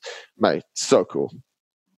 it's so cool.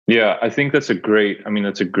 Yeah, I think that's a great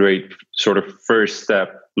sort of first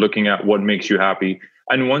step, looking at what makes you happy.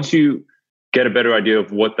 And once you get a better idea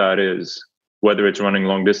of what that is, whether it's running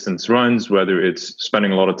long distance runs, whether it's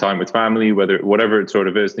spending a lot of time with family, whatever it sort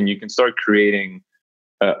of is, then you can start creating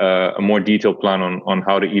a more detailed plan on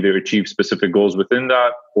how to either achieve specific goals within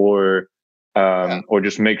that or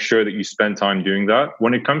just make sure that you spend time doing that.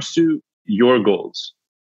 When it comes to your goals,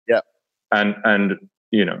 and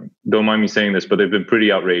don't mind me saying this, but they've been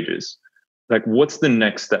pretty outrageous. Like, what's the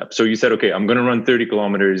next step? So you said, okay, I'm going to run 30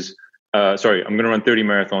 kilometers. I'm going to run 30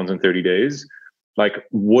 marathons in 30 days. Like,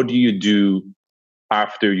 what do you do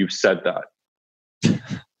after you've said that?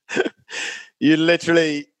 You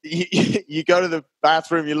literally, you go to the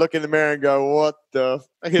bathroom, you look in the mirror and go, what the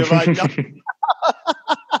fuck have I done?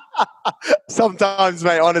 Sometimes,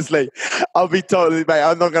 mate, honestly, I'm not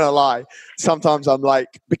going to lie. Sometimes I'm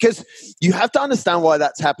like, because you have to understand why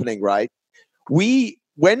that's happening, right?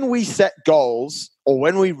 When we set goals or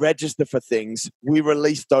when we register for things, we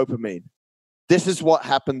release dopamine. This is what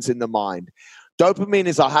happens in the mind. Dopamine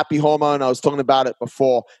is our happy hormone. I was talking about it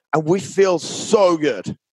before, and we feel so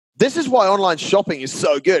good. This is why online shopping is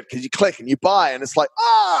so good, because you click and you buy and it's like,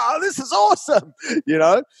 this is awesome,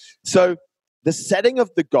 So the setting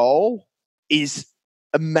of the goal is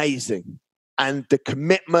amazing, and the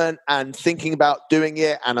commitment and thinking about doing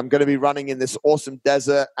it, and I'm going to be running in this awesome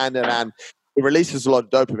desert, and it releases a lot of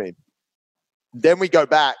dopamine. Then we go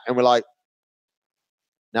back and we're like,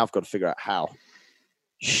 now I've got to figure out how.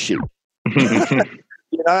 Shit.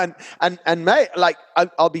 You know, and mate, like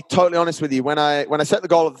I'll be totally honest with you. When I set the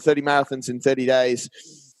goal of the 30 marathons in 30 days,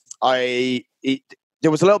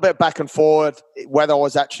 there was a little bit back and forth whether I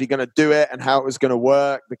was actually going to do it and how it was going to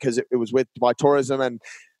work, because it was with Dubai Tourism. And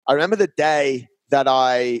I remember the day that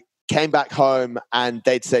I came back home and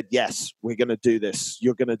they'd said, yes, we're going to do this.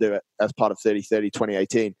 You're going to do it as part of 30/30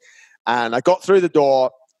 2018. And I got through the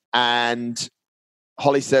door and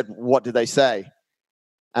Holly said, what did they say?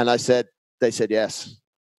 And I said, they said yes.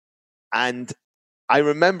 And I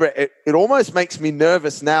remember it almost makes me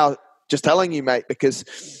nervous now just telling you, mate, because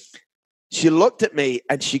she looked at me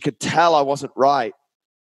and she could tell I wasn't right.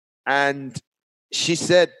 And she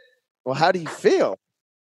said, well, how do you feel?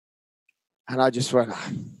 And I just went,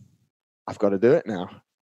 I've got to do it now.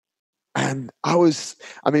 And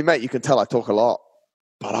mate, you can tell I talk a lot,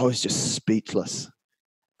 but I was just speechless.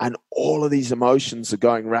 And all of these emotions are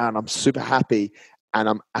going around. I'm super happy and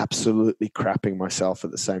I'm absolutely crapping myself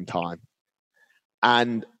at the same time.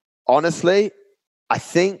 And honestly, I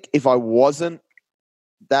think if I wasn't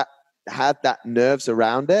had that nerves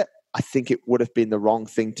around it, I think it would have been the wrong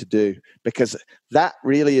thing to do, because that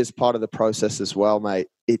really is part of the process as well, mate.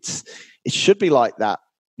 It should be like that.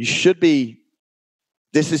 You should be,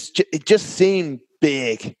 it just seemed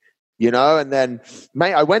big, you know? And then,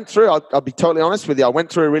 mate, I went through, I'll be totally honest with you, I went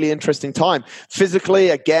through a really interesting time. Physically,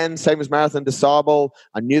 again, same as Marathon des Sables,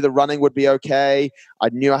 I knew the running would be okay. I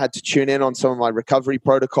knew I had to tune in on some of my recovery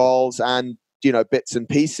protocols and, you know, bits and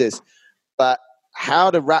pieces. But how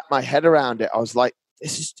to wrap my head around it, I was like,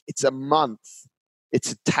 it's a month.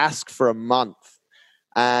 It's a task for a month.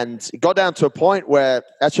 And it got down to a point where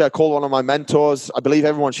actually I called one of my mentors. I believe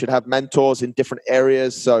everyone should have mentors in different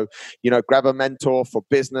areas. So, you know, grab a mentor for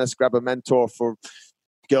business, grab a mentor for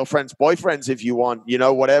girlfriends, boyfriends, if you want, you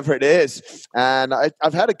know, whatever it is. And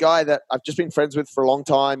I've had a guy that I've just been friends with for a long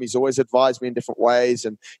time. He's always advised me in different ways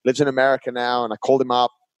and lives in America now. And I called him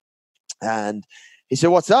up and he said,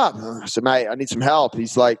 what's up? I said, mate, I need some help.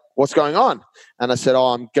 He's like, what's going on? And I said, oh,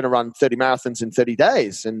 I'm going to run 30 marathons in 30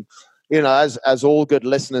 days. And, you know, as all good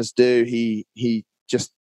listeners do, he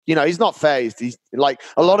just, you know, he's not fazed. He's like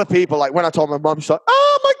a lot of people, like when I told my mom, she's like,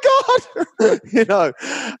 oh my God, you know,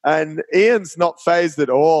 and Ian's not fazed at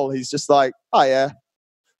all. He's just like, oh yeah.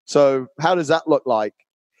 So how does that look like?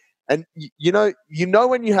 And you know,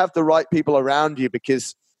 when you have the right people around you,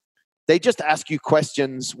 because they just ask you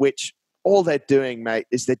questions, which all they're doing, mate,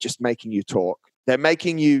 is they're just making you talk. They're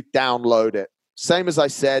making you download it. Same as I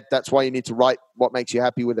said, that's why you need to write what makes you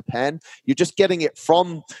happy with a pen. You're just getting it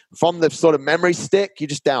from the sort of memory stick. You're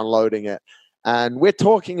just downloading it. And we're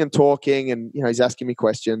talking and talking, and you know, he's asking me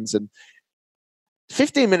questions. And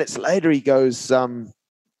 15 minutes later, he goes,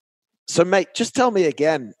 so mate, just tell me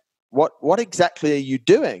again, what exactly are you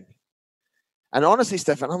doing? And honestly,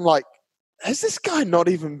 Stefan, I'm like, has this guy not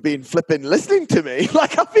even been flipping listening to me?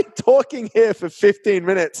 Like, I've been talking here for 15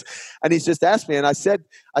 minutes and he's just asked me. And I said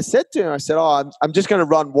to him, I said, oh, I'm just going to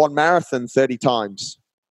run one marathon 30 times.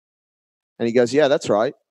 And he goes, yeah, that's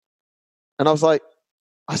right. And I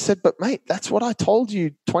said, but mate, that's what I told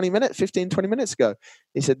you 20 minutes ago.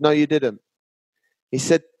 He said, no, you didn't. He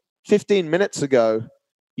said, 15 minutes ago,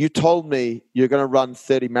 you told me you're going to run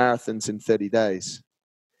 30 marathons in 30 days.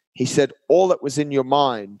 He said, all that was in your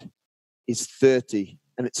mind is 30,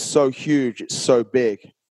 and it's so huge, it's so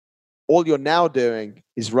big. All you're now doing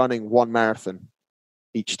is running one marathon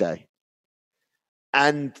each day.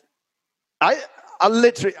 And I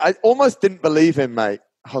almost didn't believe him, mate.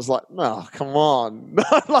 I was like, no, come on.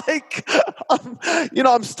 Like,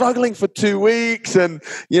 I'm struggling for 2 weeks and,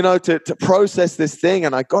 you know, to process this thing.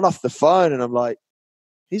 And I got off the phone and I'm like,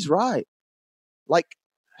 he's right. Like,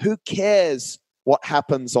 who cares what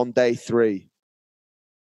happens on day 3?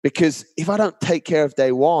 Because if I don't take care of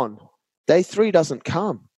day 1, day 3 doesn't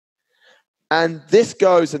come. And this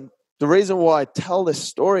goes, and the reason why I tell this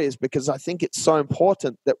story is because I think it's so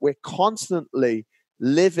important that we're constantly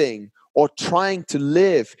living or trying to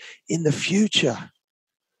live in the future.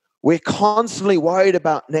 We're constantly worried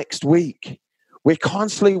about next week. We're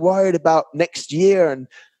constantly worried about next year, and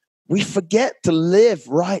we forget to live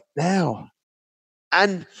right now.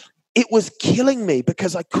 And it was killing me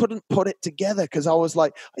because I couldn't put it together, because I was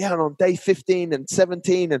like, yeah, on day 15 and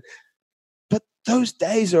 17. But those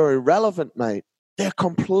days are irrelevant, mate. They're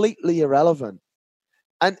completely irrelevant.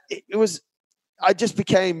 And I just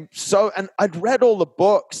became so, and I'd read all the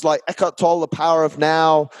books like Eckhart Tolle, The Power of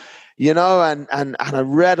Now, you know, and I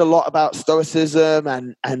read a lot about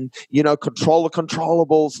Stoicism and, you know, control the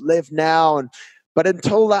controllables, live now. But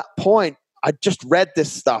until that point, I just read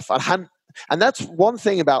this stuff. And that's one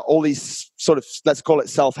thing about all these sort of, let's call it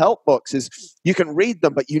self-help books, is you can read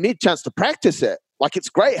them, but you need a chance to practice it. Like, it's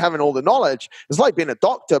great having all the knowledge. It's like being a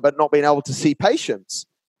doctor, but not being able to see patients.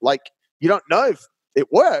 Like, you don't know if it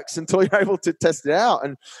works until you're able to test it out.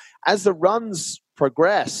 And as the runs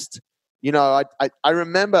progressed, you know, I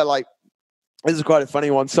remember, like, this is quite a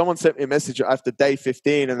funny one. Someone sent me a message after day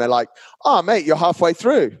 15 and they're like, "Oh, mate, you're halfway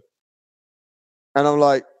through." And I'm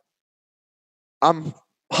like, I'm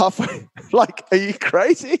halfway. Like, are you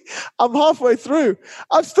crazy? I'm halfway through.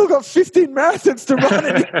 I've still got 15 marathons to run.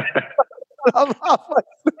 And I'm halfway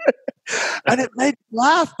through. And it made me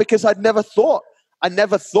laugh because I never thought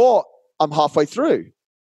I'm halfway through.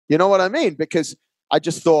 You know what I mean? Because I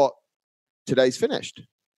just thought, today's finished.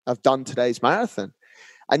 I've done today's marathon.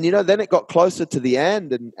 And, you know, then it got closer to the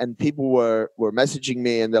end and people were messaging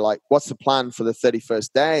me and they're like, "What's the plan for the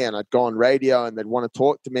 31st day?" And I'd go on radio and they'd want to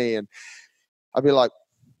talk to me. And I'd be like,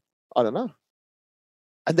 "I don't know."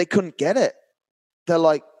 And they couldn't get it. They're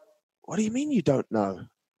like, "What do you mean you don't know?"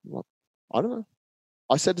 I'm like, "I don't know."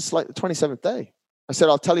 I said, "It's like the 27th day." I said,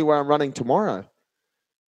 "I'll tell you where I'm running tomorrow."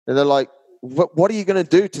 And they're like, what are you going to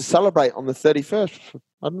do to celebrate on the 31st?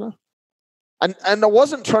 I don't know. And I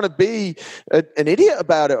wasn't trying to be an idiot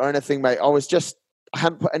about it or anything, mate. I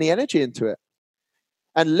hadn't put any energy into it.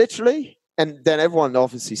 And literally, and then everyone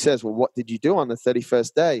obviously says, "Well, what did you do on the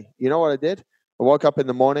 31st day?" You know what I did? I woke up in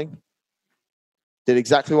the morning, did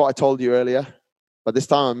exactly what I told you earlier. But this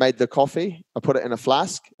time I made the coffee, I put it in a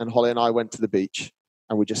flask, and Holly and I went to the beach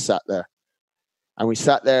and we just sat there. And we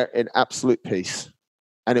sat there in absolute peace.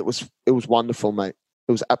 And it was wonderful, mate.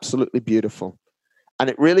 It was absolutely beautiful. And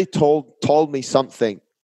it really told me something,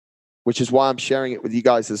 which is why I'm sharing it with you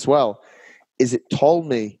guys as well, is it told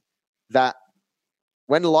me that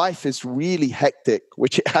when life is really hectic,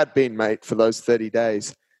 which it had been, mate, for those 30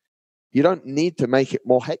 days, you don't need to make it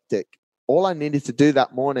more hectic. All I needed to do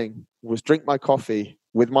that morning was drink my coffee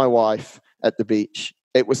with my wife at the beach.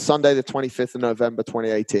 It was Sunday, the 25th of November,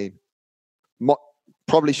 2018.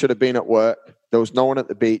 Probably should have been at work. There was no one at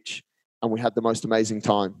the beach. And we had the most amazing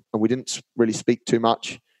time. And we didn't really speak too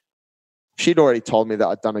much. She'd already told me that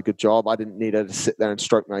I'd done a good job. I didn't need her to sit there and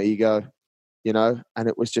stroke my ego, you know. And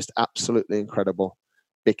it was just absolutely incredible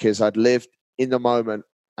because I'd lived in the moment.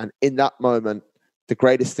 And in that moment, the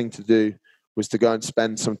greatest thing to do was to go and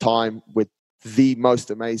spend some time with the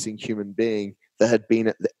most amazing human being that had been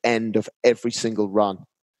at the end of every single run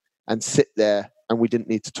and sit there, and we didn't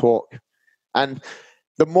need to talk. And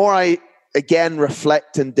the more I again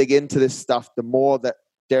reflect and dig into this stuff, the more that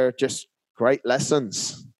there are just great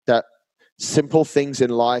lessons, that simple things in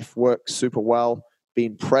life work super well.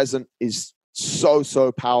 Being present is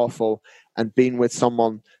so powerful, and being with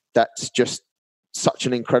someone that's just such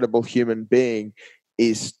an incredible human being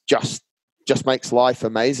is just makes life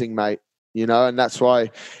amazing, mate. You know, and that's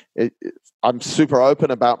why I'm super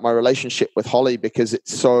open about my relationship with Holly, because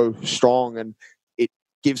it's so strong and it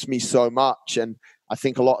gives me so much. And I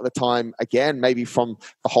think a lot of the time, again, maybe from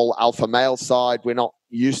the whole alpha male side, we're not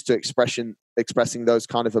used to expressing those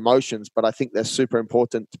kind of emotions, but I think they're super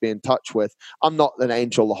important to be in touch with. I'm not an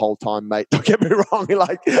angel the whole time, mate. Don't get me wrong.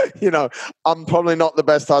 Like, you know, I'm probably not the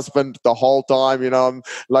best husband the whole time. You know, I'm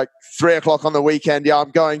like 3 o'clock on the weekend. Yeah,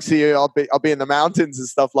 I'm going to see you. I'll be in the mountains and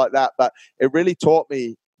stuff like that. But it really taught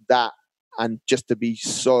me that. And just to be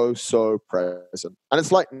so present. And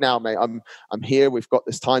it's like now, mate, I'm here. We've got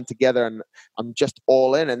this time together, and I'm just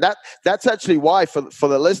all in. And that's actually why, for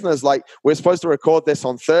the listeners, like, we're supposed to record this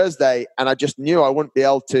on Thursday, and I just knew I wouldn't be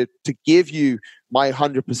able to give you my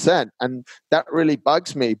 100%, and that really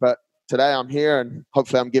bugs me. But today I'm here, and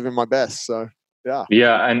hopefully I'm giving my best. So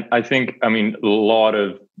yeah, and I think, I mean, a lot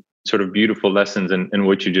of sort of beautiful lessons in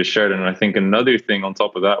what you just shared. And I think another thing on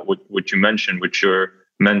top of that, what you mentioned, which your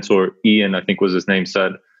mentor Ian, I think was his name,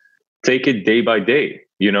 said, take it day by day.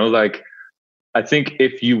 You know, like, I think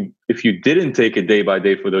if you didn't take it day by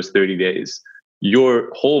day for those 30 days,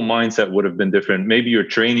 your whole mindset would have been different. Maybe your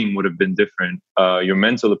training would have been different. Your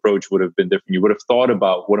mental approach would have been different. You would have thought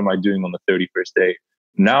about, what am I doing on the 31st day?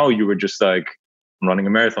 Now you were just like, I'm running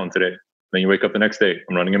a marathon today. Then you wake up the next day,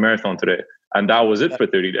 I'm running a marathon today. And that was it for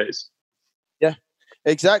 30 days. Yeah,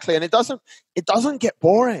 exactly. And it doesn't get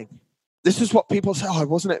boring. This is what people say, "Oh,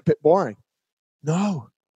 wasn't it a bit boring?"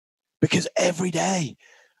 No, because every day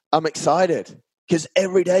I'm excited, because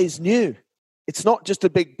every day is new. It's not just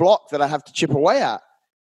a big block that I have to chip away at.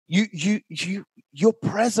 You're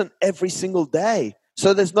present every single day.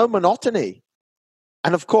 So there's no monotony.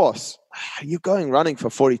 And of course, you're going running for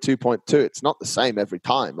 42.2. It's not the same every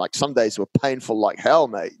time. Like, some days were painful like hell,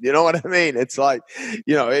 mate. You know what I mean? It's like,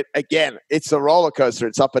 you know, it's a roller coaster.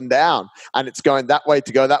 It's up and down, and it's going that way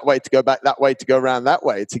to go that way, to go back that way, to go around that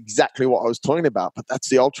way. It's exactly what I was talking about. But that's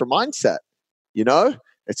the ultra mindset. You know,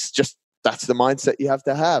 it's just that's the mindset you have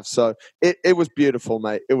to have. So it was beautiful,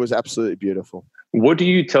 mate. It was absolutely beautiful. What do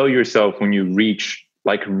you tell yourself when you reach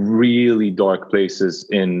like really dark places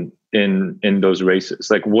in those races?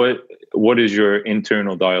 Like what is your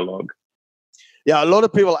internal dialogue? Yeah, a lot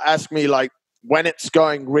of people ask me, like, when it's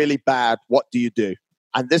going really bad, what do you do?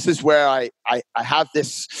 And this is where I have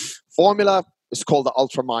this formula. It's called the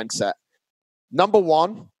ultra mindset. Number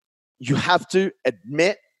one, you have to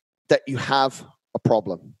admit that you have a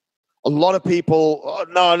problem. A lot of people, oh,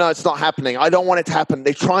 no, it's not happening. I don't want it to happen.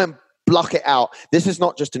 They try and block it out. This is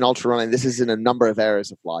not just in ultra running. This is in a number of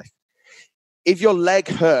areas of life. If your leg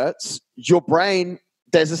hurts, your brain,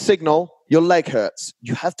 there's a signal, your leg hurts.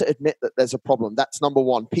 You have to admit that there's a problem. That's number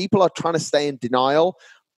one. People are trying to stay in denial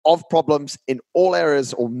of problems in all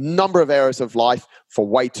areas or number of areas of life for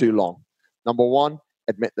way too long. Number one,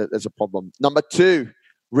 admit that there's a problem. Number two,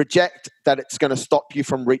 reject that it's going to stop you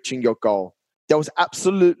from reaching your goal. There was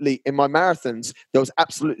absolutely, in my marathons, there was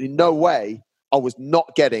absolutely no way I was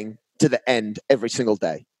not getting to the end every single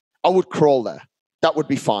day. I would crawl there. That would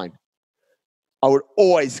be fine. I would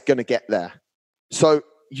always going to get there. So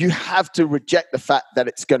you have to reject the fact that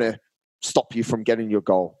it's going to stop you from getting your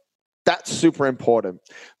goal. That's super important.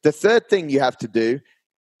 The third thing you have to do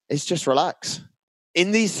is just relax.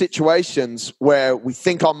 In these situations where we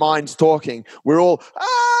think our mind's talking, we're all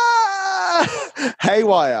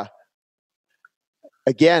haywire.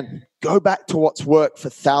 Again, go back to what's worked for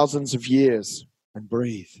thousands of years and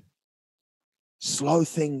breathe. Slow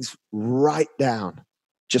things right down.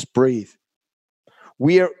 Just breathe.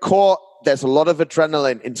 We are caught. There's a lot of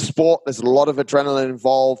adrenaline in sport. There's a lot of adrenaline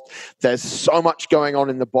involved. There's so much going on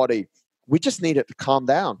in the body. We just need it to calm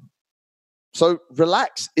down. So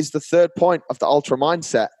relax is the third point of the ultra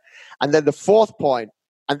mindset. And then the fourth point,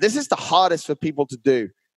 and this is the hardest for people to do,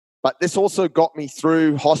 but this also got me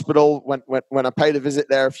through hospital when I paid a visit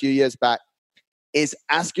there a few years back, is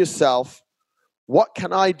ask yourself, what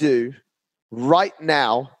can I do right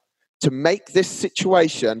now to make this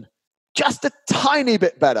situation just a tiny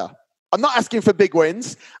bit better? I'm not asking for big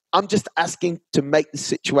wins. I'm just asking to make the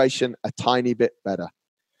situation a tiny bit better.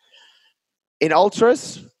 In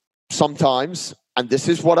ultras, sometimes, and this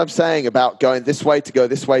is what I'm saying about going this way to go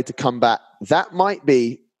this way to come back, that might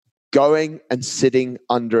be going and sitting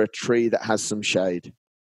under a tree that has some shade.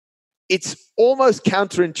 It's almost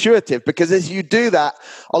counterintuitive because as you do that,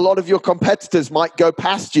 a lot of your competitors might go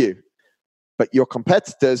past you. But your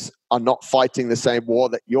competitors are not fighting the same war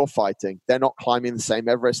that you're fighting. They're not climbing the same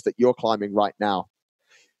Everest that you're climbing right now.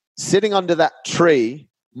 Sitting under that tree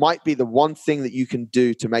might be the one thing that you can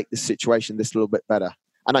do to make the situation this little bit better.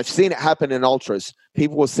 And I've seen it happen in ultras.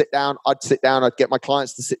 People will sit down. I'd get my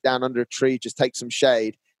clients to sit down under a tree, just take some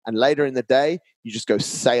shade. And later in the day, you just go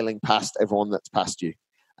sailing past everyone that's past you.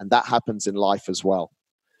 And that happens in life as well.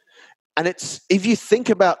 And it's, if you think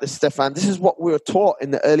about this, Stefan, this is what we were taught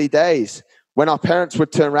in the early days. When our parents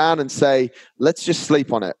would turn around and say, let's just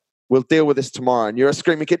sleep on it. We'll deal with this tomorrow. And you're a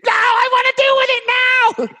screaming kid, no, I want to deal with it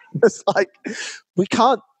now. It's like, we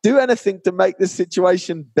can't do anything to make this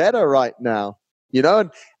situation better right now. You know,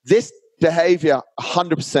 and this behavior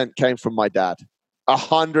 100% came from my dad.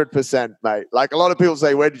 100%, mate. Like a lot of people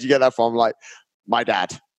say, where did you get that from? Like, my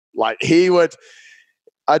dad. Like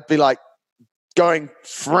I'd be like going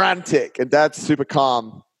frantic and dad's super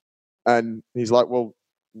calm. And he's like, well,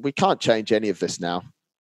 we can't change any of this now.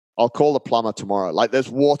 I'll call the plumber tomorrow. Like there's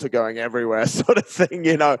water going everywhere sort of thing,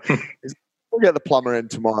 you know. We'll get the plumber in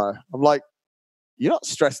tomorrow. I'm like, you're not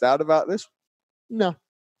stressed out about this? No,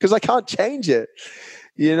 because I can't change it,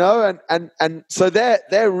 you know. And so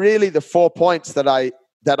they're really the 4 points that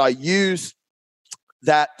I use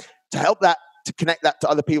that to help that, to connect that to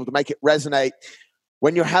other people, to make it resonate.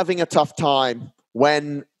 When you're having a tough time,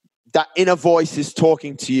 when that inner voice is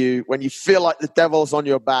talking to you, when you feel like the devil's on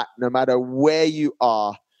your back, no matter where you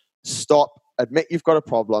are, stop, admit you've got a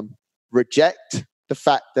problem, reject the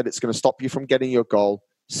fact that it's going to stop you from getting your goal,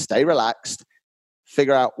 stay relaxed,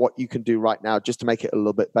 figure out what you can do right now just to make it a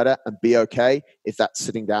little bit better, and be okay if that's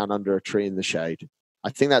sitting down under a tree in the shade. I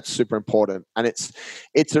think that's super important. And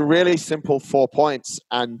it's a really simple 4 points.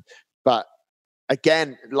 But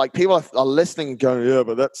again, like people are listening and going, yeah,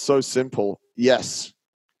 but that's so simple. Yes.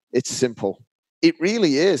 It's simple. It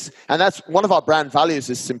really is. And that's one of our brand values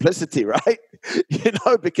is simplicity, right? You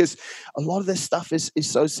know, because a lot of this stuff is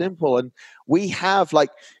so simple. And we have like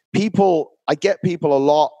people, I get people a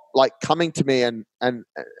lot like coming to me and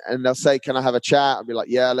they'll say, can I have a chat? I'll be like,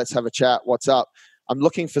 yeah, let's have a chat. What's up? I'm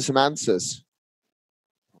looking for some answers.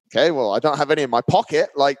 Okay, well, I don't have any in my pocket.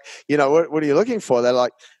 Like, you know, what are you looking for? They're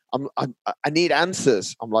like, I need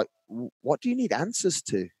answers. I'm like, what do you need answers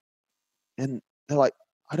to? And they're like,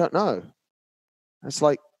 I don't know. It's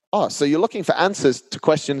like, oh, so you're looking for answers to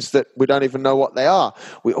questions that we don't even know what they are.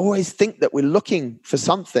 We always think that we're looking for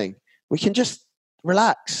something. We can just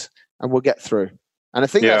relax and we'll get through. And I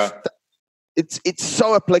think it's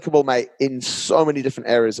so applicable, mate, in so many different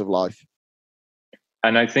areas of life.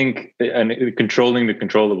 And I think, and controlling the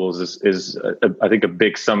controllables is I think, a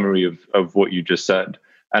big summary of what you just said.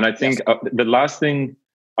 And I think the last thing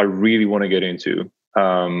I really want to get into,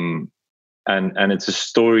 and it's a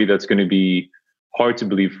story that's going to be hard to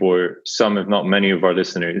believe for some, if not many, of our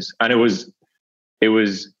listeners. And it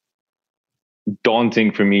was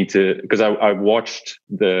daunting for me because I watched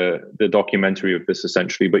the documentary of this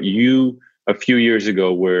essentially. But you, a few years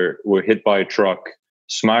ago, were hit by a truck,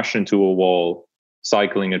 smashed into a wall,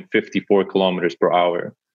 cycling at 54 kilometers per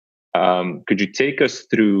hour. Could you take us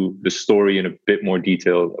through the story in a bit more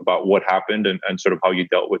detail about what happened and sort of how you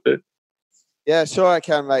dealt with it? Yeah, sure I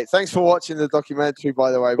can, mate. Thanks for watching the documentary,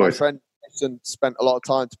 by the way. My friend Jason spent a lot of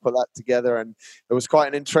time to put that together, and it was quite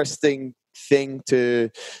an interesting thing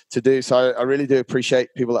to do. So I really do appreciate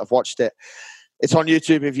people that have watched it. It's on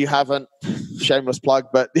YouTube if you haven't. Shameless plug,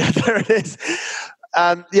 but yeah, there it is.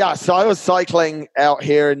 So I was cycling out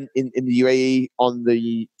here in the UAE on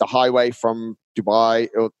the highway from Dubai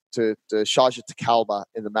to Sharjah to Kalba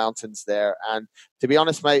in the mountains there. And to be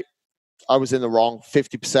honest, mate, I was in the wrong.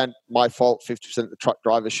 50% my fault, 50% the truck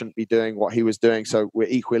driver shouldn't be doing what he was doing. So we're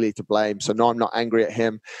equally to blame. So no, I'm not angry at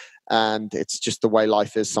him. And it's just the way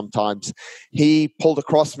life is sometimes. He pulled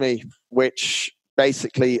across me, which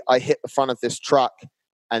basically I hit the front of this truck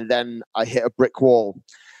and then I hit a brick wall.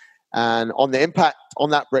 And on the impact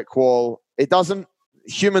on that brick wall,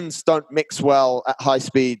 humans don't mix well at high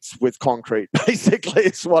speeds with concrete. Basically,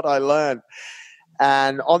 it's what I learned.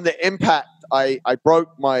 And on the impact, I broke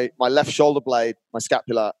my left shoulder blade, my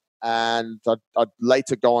scapula, and I'd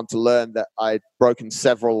later go on to learn that I'd broken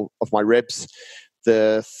several of my ribs.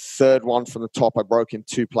 The third one from the top, I broke in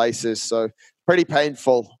 2 places, so pretty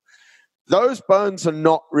painful. Those bones are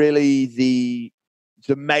not really the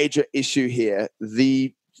major issue here.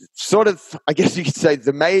 The sort of, I guess you could say,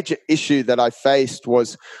 the major issue that I faced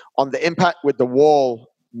was on the impact with the wall,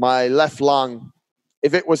 my left lung.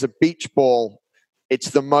 If it was a beach ball,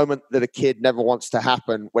 it's the moment that a kid never wants to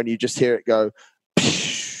happen when you just hear it go,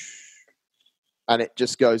 and it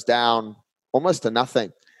just goes down almost to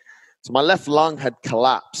nothing. So my left lung had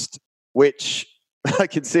collapsed, which I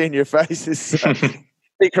can see in your face is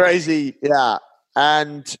pretty crazy. Yeah.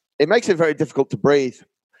 And it makes it very difficult to breathe.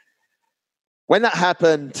 When that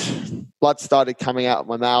happened, blood started coming out of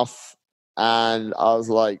my mouth, and I was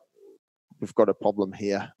like, we've got a problem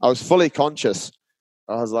here. I was fully conscious.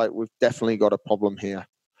 I was like, we've definitely got a problem here.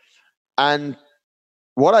 And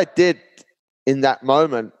what I did in that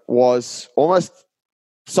moment was almost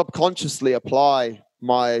subconsciously apply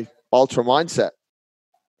my ultra mindset,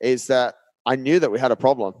 is that I knew that we had a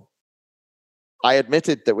problem. I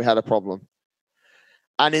admitted that we had a problem.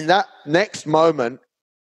 And in that next moment,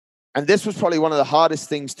 and this was probably one of the hardest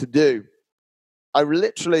things to do, I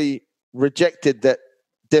literally rejected that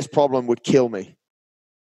this problem would kill me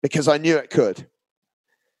because I knew it could.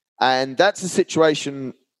 And that's a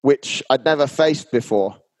situation which I'd never faced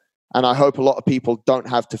before. And I hope a lot of people don't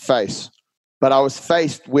have to face. But I was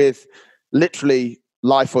faced with literally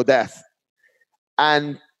life or death.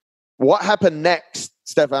 And what happened next,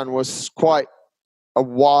 Stefan, was quite a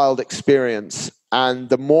wild experience. And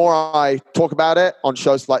the more I talk about it on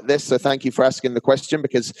shows like this, so thank you for asking the question,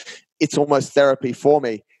 because it's almost therapy for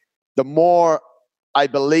me. The more I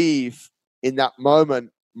believe in that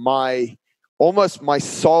moment, my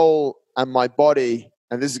soul and my body,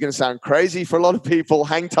 and this is going to sound crazy for a lot of people,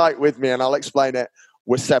 hang tight with me and I'll explain it,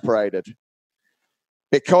 were separated.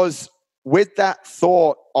 Because with that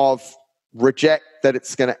thought of reject that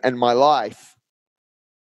it's going to end my life,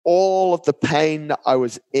 all of the pain that I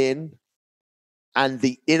was in and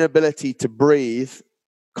the inability to breathe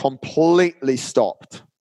completely stopped.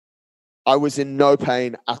 I was in no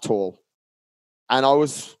pain at all. And I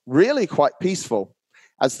was really quite peaceful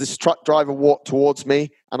as this truck driver walked towards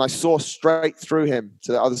me, and I saw straight through him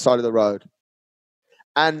to the other side of the road.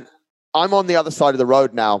 And I'm on the other side of the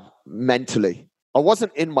road now, mentally. I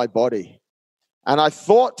wasn't in my body. And I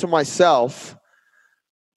thought to myself,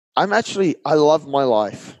 I love my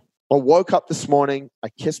life. I woke up this morning, I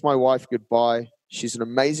kissed my wife goodbye. She's an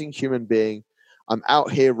amazing human being. I'm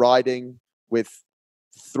out here riding with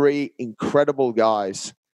 3 incredible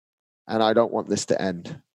guys, and I don't want this to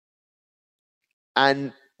end.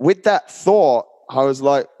 And with that thought, I was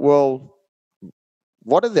like, well,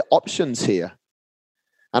 what are the options here?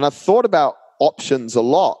 And I've thought about options a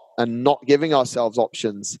lot and not giving ourselves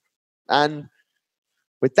options. And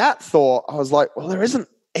with that thought, I was like, well, there isn't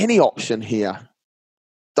any option here.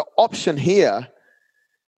 The option here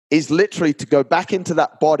is literally to go back into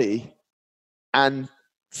that body and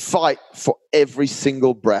fight for every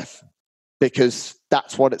single breath, because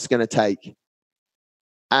that's what it's going to take.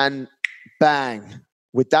 And bang,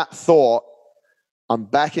 with that thought, I'm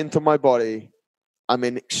back into my body. I'm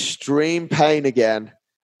in extreme pain again,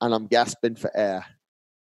 and I'm gasping for air.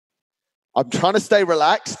 I'm trying to stay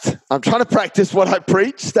relaxed. I'm trying to practice what I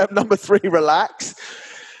preach. Step number 3, relax.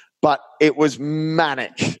 But it was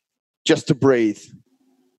manic just to breathe.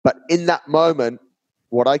 But in that moment,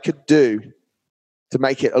 what I could do to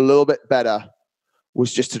make it a little bit better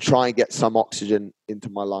was just to try and get some oxygen into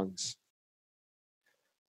my lungs.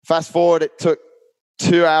 Fast forward, it took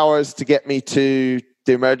 2 hours to get me to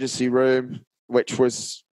the emergency room, which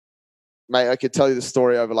was, mate, I could tell you the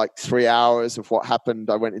story over like 3 hours of what happened.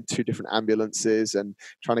 I went in 2 different ambulances and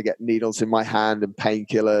trying to get needles in my hand and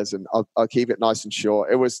painkillers, and I'll keep it nice and short.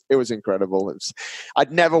 It was incredible.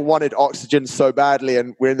 I'd never wanted oxygen so badly,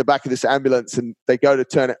 and we're in the back of this ambulance and they go to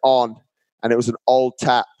turn it on, and it was an old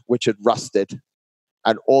tap which had rusted,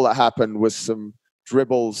 and all that happened was some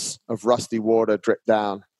dribbles of rusty water drip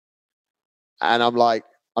down. And I'm like,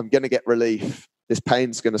 I'm going to get relief. This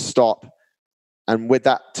pain's going to stop. And with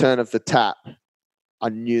that turn of the tap, I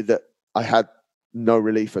knew that I had no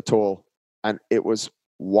relief at all. And it was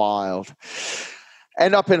wild.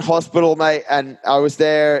 End up in hospital, mate. And I was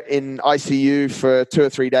there in ICU for 2 or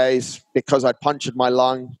 3 days because I'd punctured my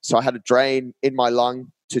lung. So I had a drain in my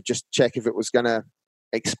lung to just check if it was going to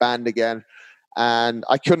expand again. And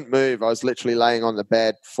I couldn't move. I was literally laying on the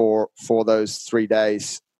bed for those 3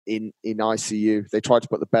 days in ICU. They tried to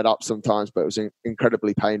put the bed up sometimes, but it was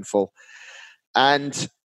incredibly painful. And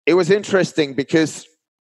it was interesting because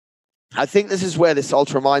I think this is where this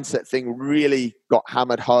ultra mindset thing really got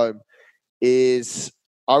hammered home. Is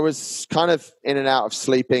I was kind of in and out of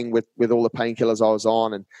sleeping with all the painkillers I was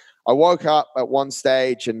on, and I woke up at one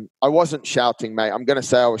stage and I wasn't shouting, mate. I'm going to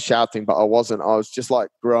say I was shouting, but I wasn't. I was just like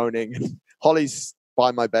groaning. Holly's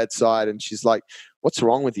by my bedside and she's like, "What's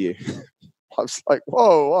wrong with you?" I was like,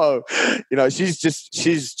 whoa. You know, she's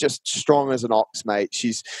just strong as an ox, mate.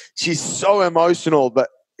 She's so emotional, but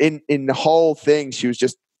in the whole thing, she was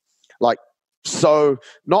just like so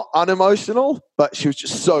not unemotional, but she was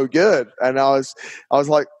just so good. And I was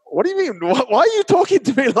like, what do you mean? Why are you talking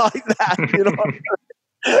to me like that? You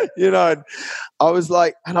know, you know, and I was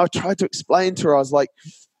like, and I tried to explain to her, I was like,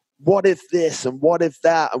 what if this and what if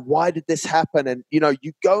that? And why did this happen? And, you know,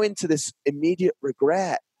 you go into this immediate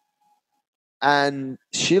regret. And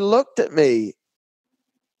she looked at me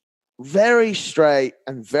very straight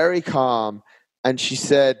and very calm. And she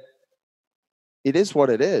said, "It is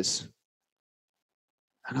what it is."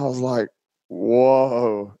 And I was like,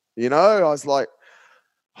 whoa, you know, I was like,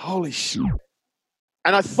 holy shit.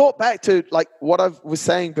 And I thought back to like what I was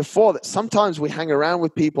saying before, that sometimes we hang around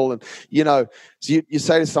with people and, you know, so you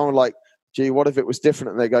say to someone like, "Gee, what if it was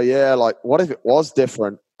different?" And they go, "Yeah, like, what if it was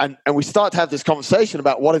different?" And we start to have this conversation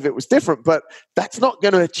about what if it was different, but that's not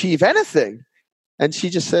going to achieve anything. And she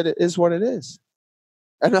just said, "It is what it is."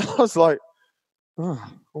 And I was like, oh,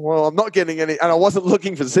 well, I'm not getting any, and I wasn't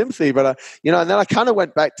looking for sympathy, but you know, and then I kind of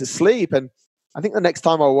went back to sleep. And I think the next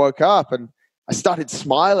time I woke up and I started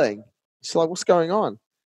smiling, she's like, "What's going on?"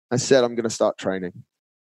 I said, "I'm going to start training."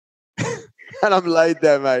 And I'm laid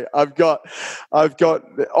there, mate. I've got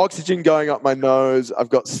the oxygen going up my nose. I've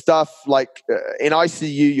got stuff like in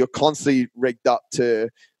ICU, you're constantly rigged up to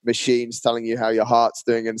machines telling you how your heart's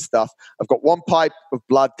doing and stuff. I've got one pipe of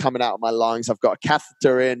blood coming out of my lungs. I've got a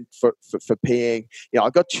catheter in for peeing. You know,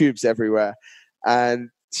 I've got tubes everywhere. And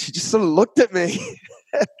she just sort of looked at me.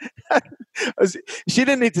 She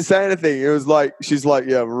didn't need to say anything. It was like, she's like,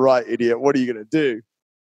 "Yeah, right, idiot. What are you going to do?"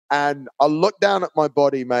 And I looked down at my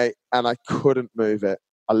body, mate, and I couldn't move it.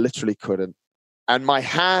 I literally couldn't. And my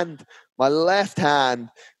hand, my left hand,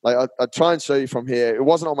 like I'll try and show you from here. It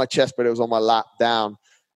wasn't on my chest, but it was on my lap down.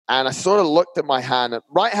 And I sort of looked at my hand. And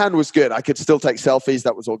right hand was good. I could still take selfies.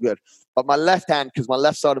 That was all good. But my left hand, because my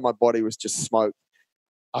left side of my body was just smoke,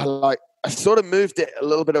 I sort of moved it a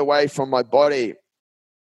little bit away from my body.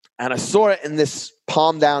 And I saw it in this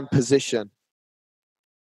palm down position.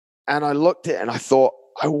 And I looked at it and I thought,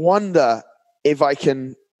 I wonder if I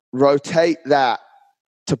can rotate that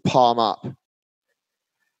to palm up.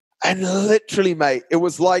 And literally, mate, it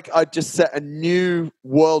was like I just set a new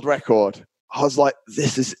world record. I was like,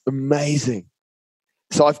 this is amazing.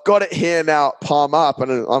 So I've got it here now, palm up.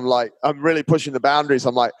 And I'm like, I'm really pushing the boundaries.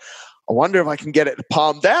 I'm like, I wonder if I can get it to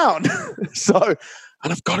palm down. And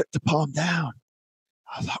I've got it to palm down.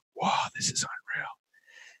 I was like, wow, this is unreal.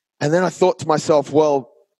 And then I thought to myself,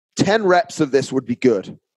 well, 10 reps of this would be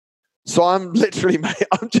good. So I'm literally, mate,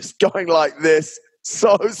 I'm just going like this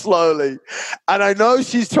so slowly. And I know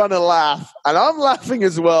she's trying to laugh. And I'm laughing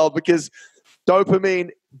as well because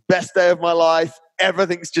dopamine, best day of my life.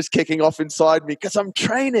 Everything's just kicking off inside me because I'm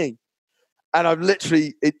training. And I'm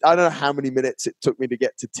literally, I don't know how many minutes it took me to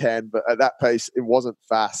get to 10, but at that pace, it wasn't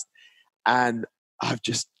fast. And I've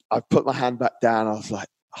put my hand back down. I was like,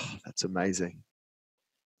 oh, that's amazing.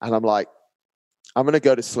 And I'm like, I'm going to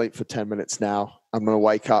go to sleep for 10 minutes now. I'm going to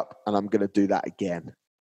wake up and I'm going to do that again.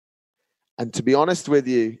 And to be honest with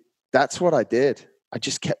you, that's what I did. I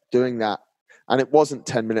just kept doing that. And it wasn't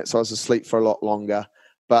 10 minutes. I was asleep for a lot longer.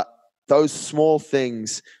 But those small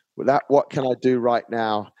things, what can I do right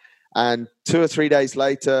now? And 2 or 3 days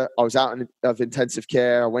later, I was out of intensive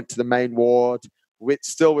care. I went to the main ward,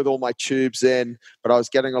 still with all my tubes in, but I was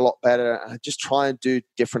getting a lot better. And I just try and do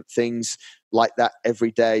different things like that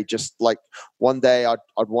every day. Just like one day I'd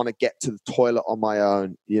want to get to the toilet on my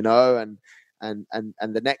own, you know, and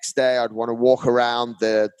the next day I'd want to walk around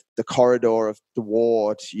the corridor of the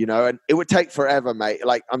ward, you know, and it would take forever, mate.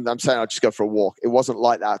 Like I'm saying, I'd just go for a walk. It wasn't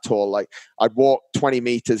like that at all. Like I'd walk 20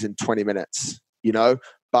 meters in 20 minutes, you know,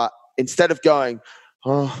 but instead of going,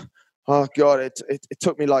 oh God, it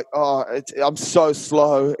took me like, I'm so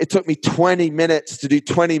slow. It took me 20 minutes to do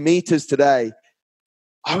 20 meters today.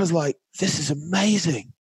 I was like, this is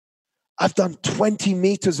amazing. I've done 20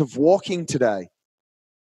 meters of walking today.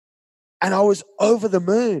 And I was over the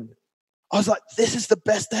moon. I was like, this is the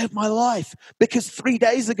best day of my life. Because 3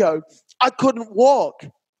 days ago, I couldn't walk.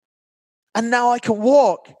 And now I can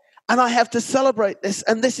walk. And I have to celebrate this.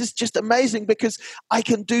 And this is just amazing because I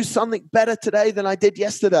can do something better today than I did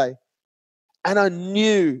yesterday. And I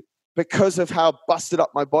knew because of how busted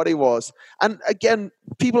up my body was. And again,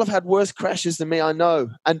 people have had worse crashes than me, I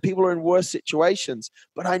know. And people are in worse situations.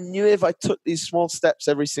 But I knew if I took these small steps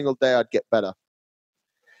every single day, I'd get better.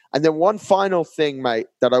 And then one final thing, mate,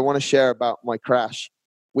 that I want to share about my crash,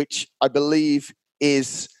 which I believe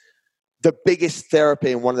is the biggest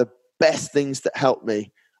therapy and one of the best things that helped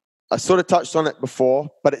me. I sort of touched on it before,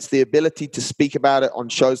 but it's the ability to speak about it on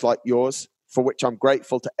shows like yours, for which I'm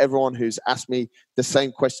grateful to everyone who's asked me the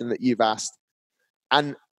same question that you've asked.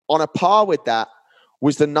 And on a par with that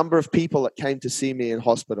was the number of people that came to see me in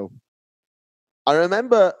hospital. I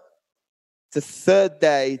remember the third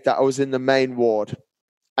day that I was in the main ward,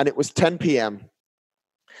 and it was 10 p.m.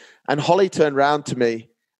 And Holly turned around to me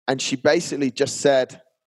and she basically just said,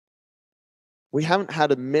 we haven't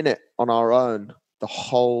had a minute on our own the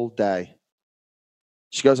whole day.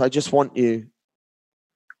 She goes, I just want you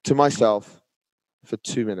to myself for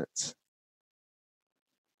 2 minutes.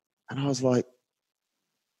 And I was like,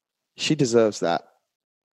 she deserves that.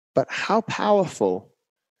 But how powerful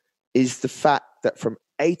is the fact that from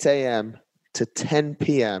 8 a.m. to 10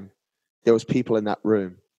 p.m., there was people in that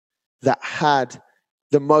room that had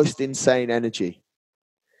the most insane energy,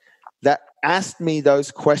 that asked me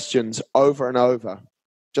those questions over and over,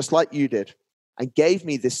 just like you did, and gave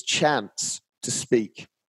me this chance to speak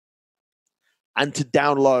and to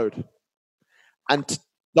download. And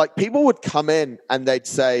like people would come in and they'd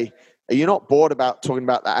say, are you not bored about talking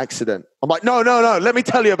about that accident? I'm like, no, let me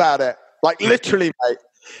tell you about it. Like literally, mate,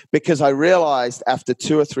 because I realized after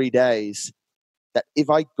 2 or 3 days that if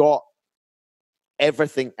I got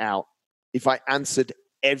everything out, if I answered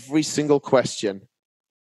every single question,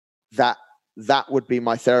 that would be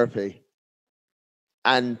my therapy.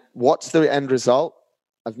 And what's the end result?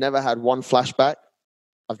 I've never had one flashback.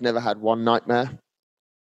 I've never had one nightmare.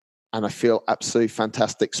 And I feel absolutely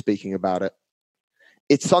fantastic speaking about it.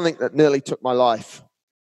 It's something that nearly took my life.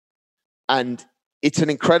 And it's an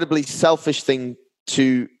incredibly selfish thing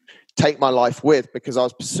to take my life with because I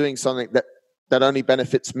was pursuing something that only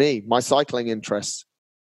benefits me, my cycling interests.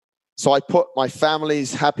 So I put my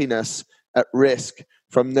family's happiness at risk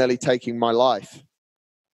from nearly taking my life.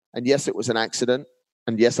 And yes, it was an accident.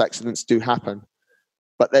 And yes, accidents do happen.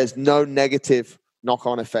 But there's no negative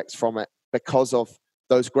knock-on effects from it because of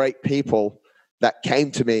those great people that came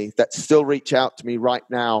to me, that still reach out to me right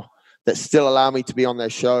now, that still allow me to be on their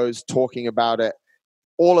shows, talking about it.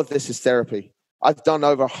 All of this is therapy. I've done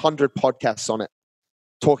over 100 podcasts on it,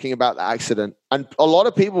 talking about the accident. And a lot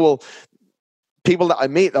of people that I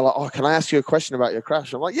meet, they're like, oh, can I ask you a question about your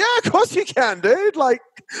crash? I'm like, yeah, of course you can, dude. Like,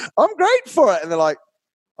 I'm great for it. And they're like,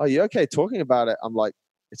 are you okay talking about it? I'm like,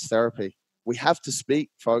 it's therapy. We have to speak,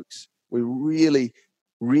 folks. We really,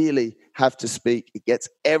 really have to speak. It gets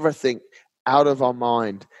everything out of our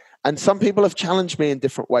mind. And some people have challenged me in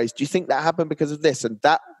different ways. Do you think that happened because of this and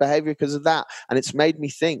that behavior because of that? And it's made me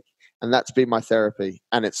think. And that's been my therapy.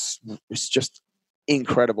 And it's just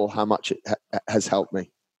incredible how much it has helped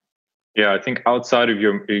me. Yeah, I think outside of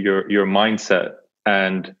your mindset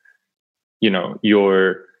and, you know,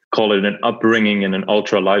 your, call it an upbringing and an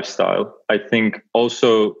ultra lifestyle, I think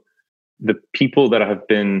also the people that have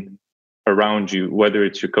been around you, whether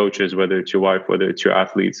it's your coaches, whether it's your wife, whether it's your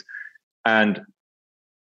athletes. And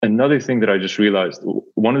another thing that I just realized,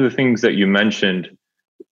 one of the things that you mentioned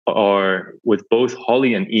are with both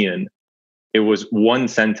Holly and Ian, it was one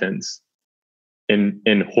sentence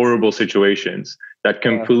in horrible situations that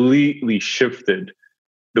completely shifted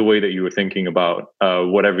the way that you were thinking about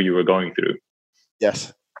whatever you were going through.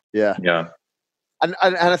 Yes. Yeah. Yeah. And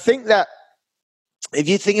I think that if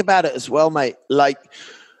you think about it as well, mate, like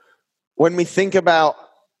when we think about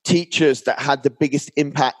teachers that had the biggest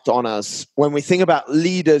impact on us, when we think about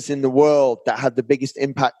leaders in the world that had the biggest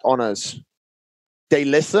impact on us, they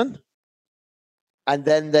listen and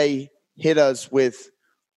then they hit us with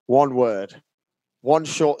one word, one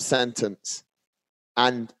short sentence,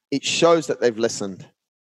 and it shows that they've listened,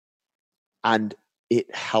 and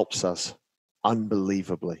it helps us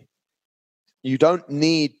unbelievably. You don't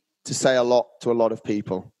need to say a lot to a lot of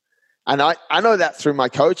people. And I know that through my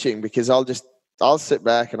coaching, because I'll sit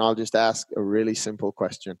back and I'll just ask a really simple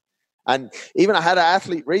question. And even I had an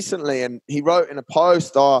athlete recently, and he wrote in a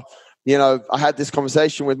post, you know, I had this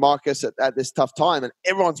conversation with Marcus at this tough time, and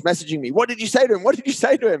everyone's messaging me, what did you say to him? What did you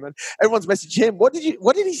say to him? And everyone's messaging him, what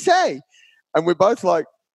did he say? And we're both like,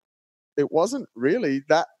 it wasn't really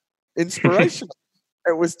that inspirational.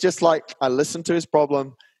 It was just like, I listened to his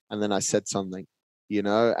problem and then I said something, you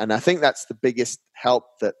know? And I think that's the biggest help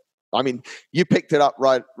that, I mean, you picked it up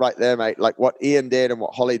right there, mate. Like what Ian did and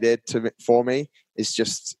what Holly did for me is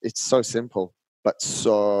just, it's so simple, but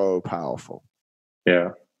so powerful. Yeah.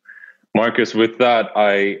 Marcus, with that,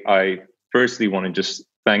 I firstly want to just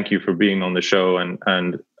thank you for being on the show.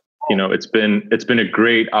 And you know, it's been a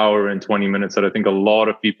great hour and 20 minutes that I think a lot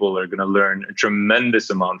of people are going to learn a tremendous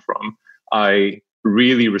amount from. I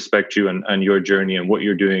really respect you and your journey and what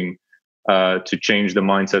you're doing to change the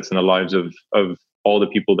mindsets and the lives of all the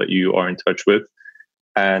people that you are in touch with.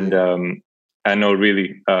 And I know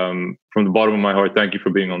really from the bottom of my heart, thank you for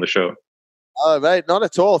being on the show. Oh, mate, not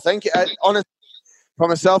at all. Thank you. Honestly,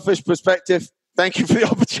 from a selfish perspective, thank you for the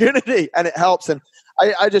opportunity, and it helps. And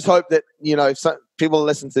I just hope that, you know, if people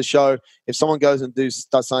listen to the show, if someone goes and does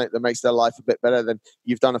something that makes their life a bit better, then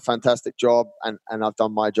you've done a fantastic job, and I've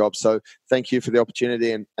done my job. So thank you for the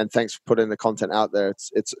opportunity, and thanks for putting the content out there.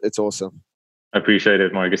 It's awesome. I appreciate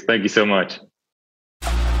it, Marcus. Thank you so much.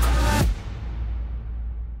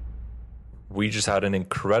 We just had an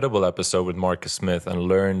incredible episode with Marcus Smith and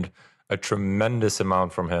learned a tremendous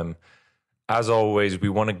amount from him. As always, we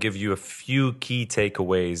want to give you a few key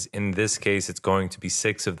takeaways. In this case, it's going to be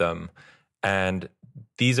 6 of them. And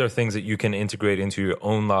these are things that you can integrate into your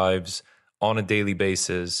own lives on a daily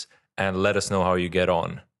basis and let us know how you get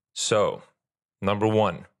on. So, number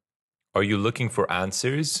 1, are you looking for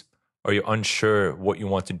answers? Are you unsure what you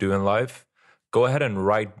want to do in life? Go ahead and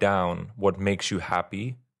write down what makes you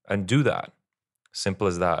happy and do that. Simple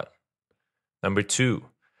as that. Number 2,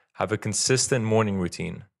 have a consistent morning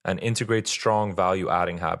routine and integrate strong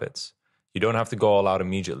value-adding habits. You don't have to go all out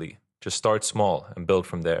immediately. Just start small and build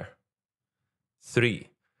from there. 3,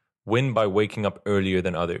 win by waking up earlier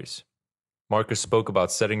than others. Marcus spoke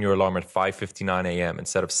about setting your alarm at 5:59 a.m.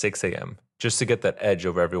 instead of 6 a.m. just to get that edge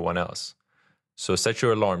over everyone else. So set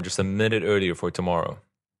your alarm just a minute earlier for tomorrow.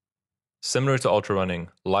 Similar to ultra running,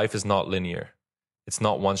 life is not linear. It's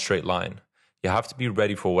not one straight line. You have to be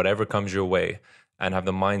ready for whatever comes your way and have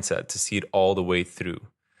the mindset to see it all the way through.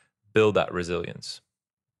 Build that resilience.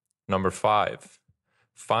 Number 5,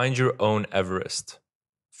 find your own Everest.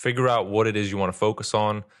 Figure out what it is you want to focus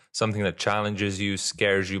on, something that challenges you,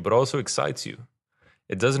 scares you, but also excites you.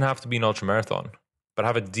 It doesn't have to be an ultramarathon, but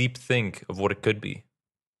have a deep think of what it could be.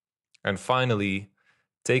 And finally,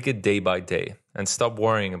 take it day by day and stop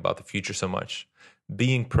worrying about the future so much.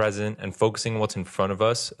 Being present and focusing on what's in front of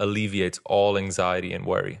us alleviates all anxiety and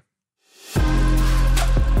worry.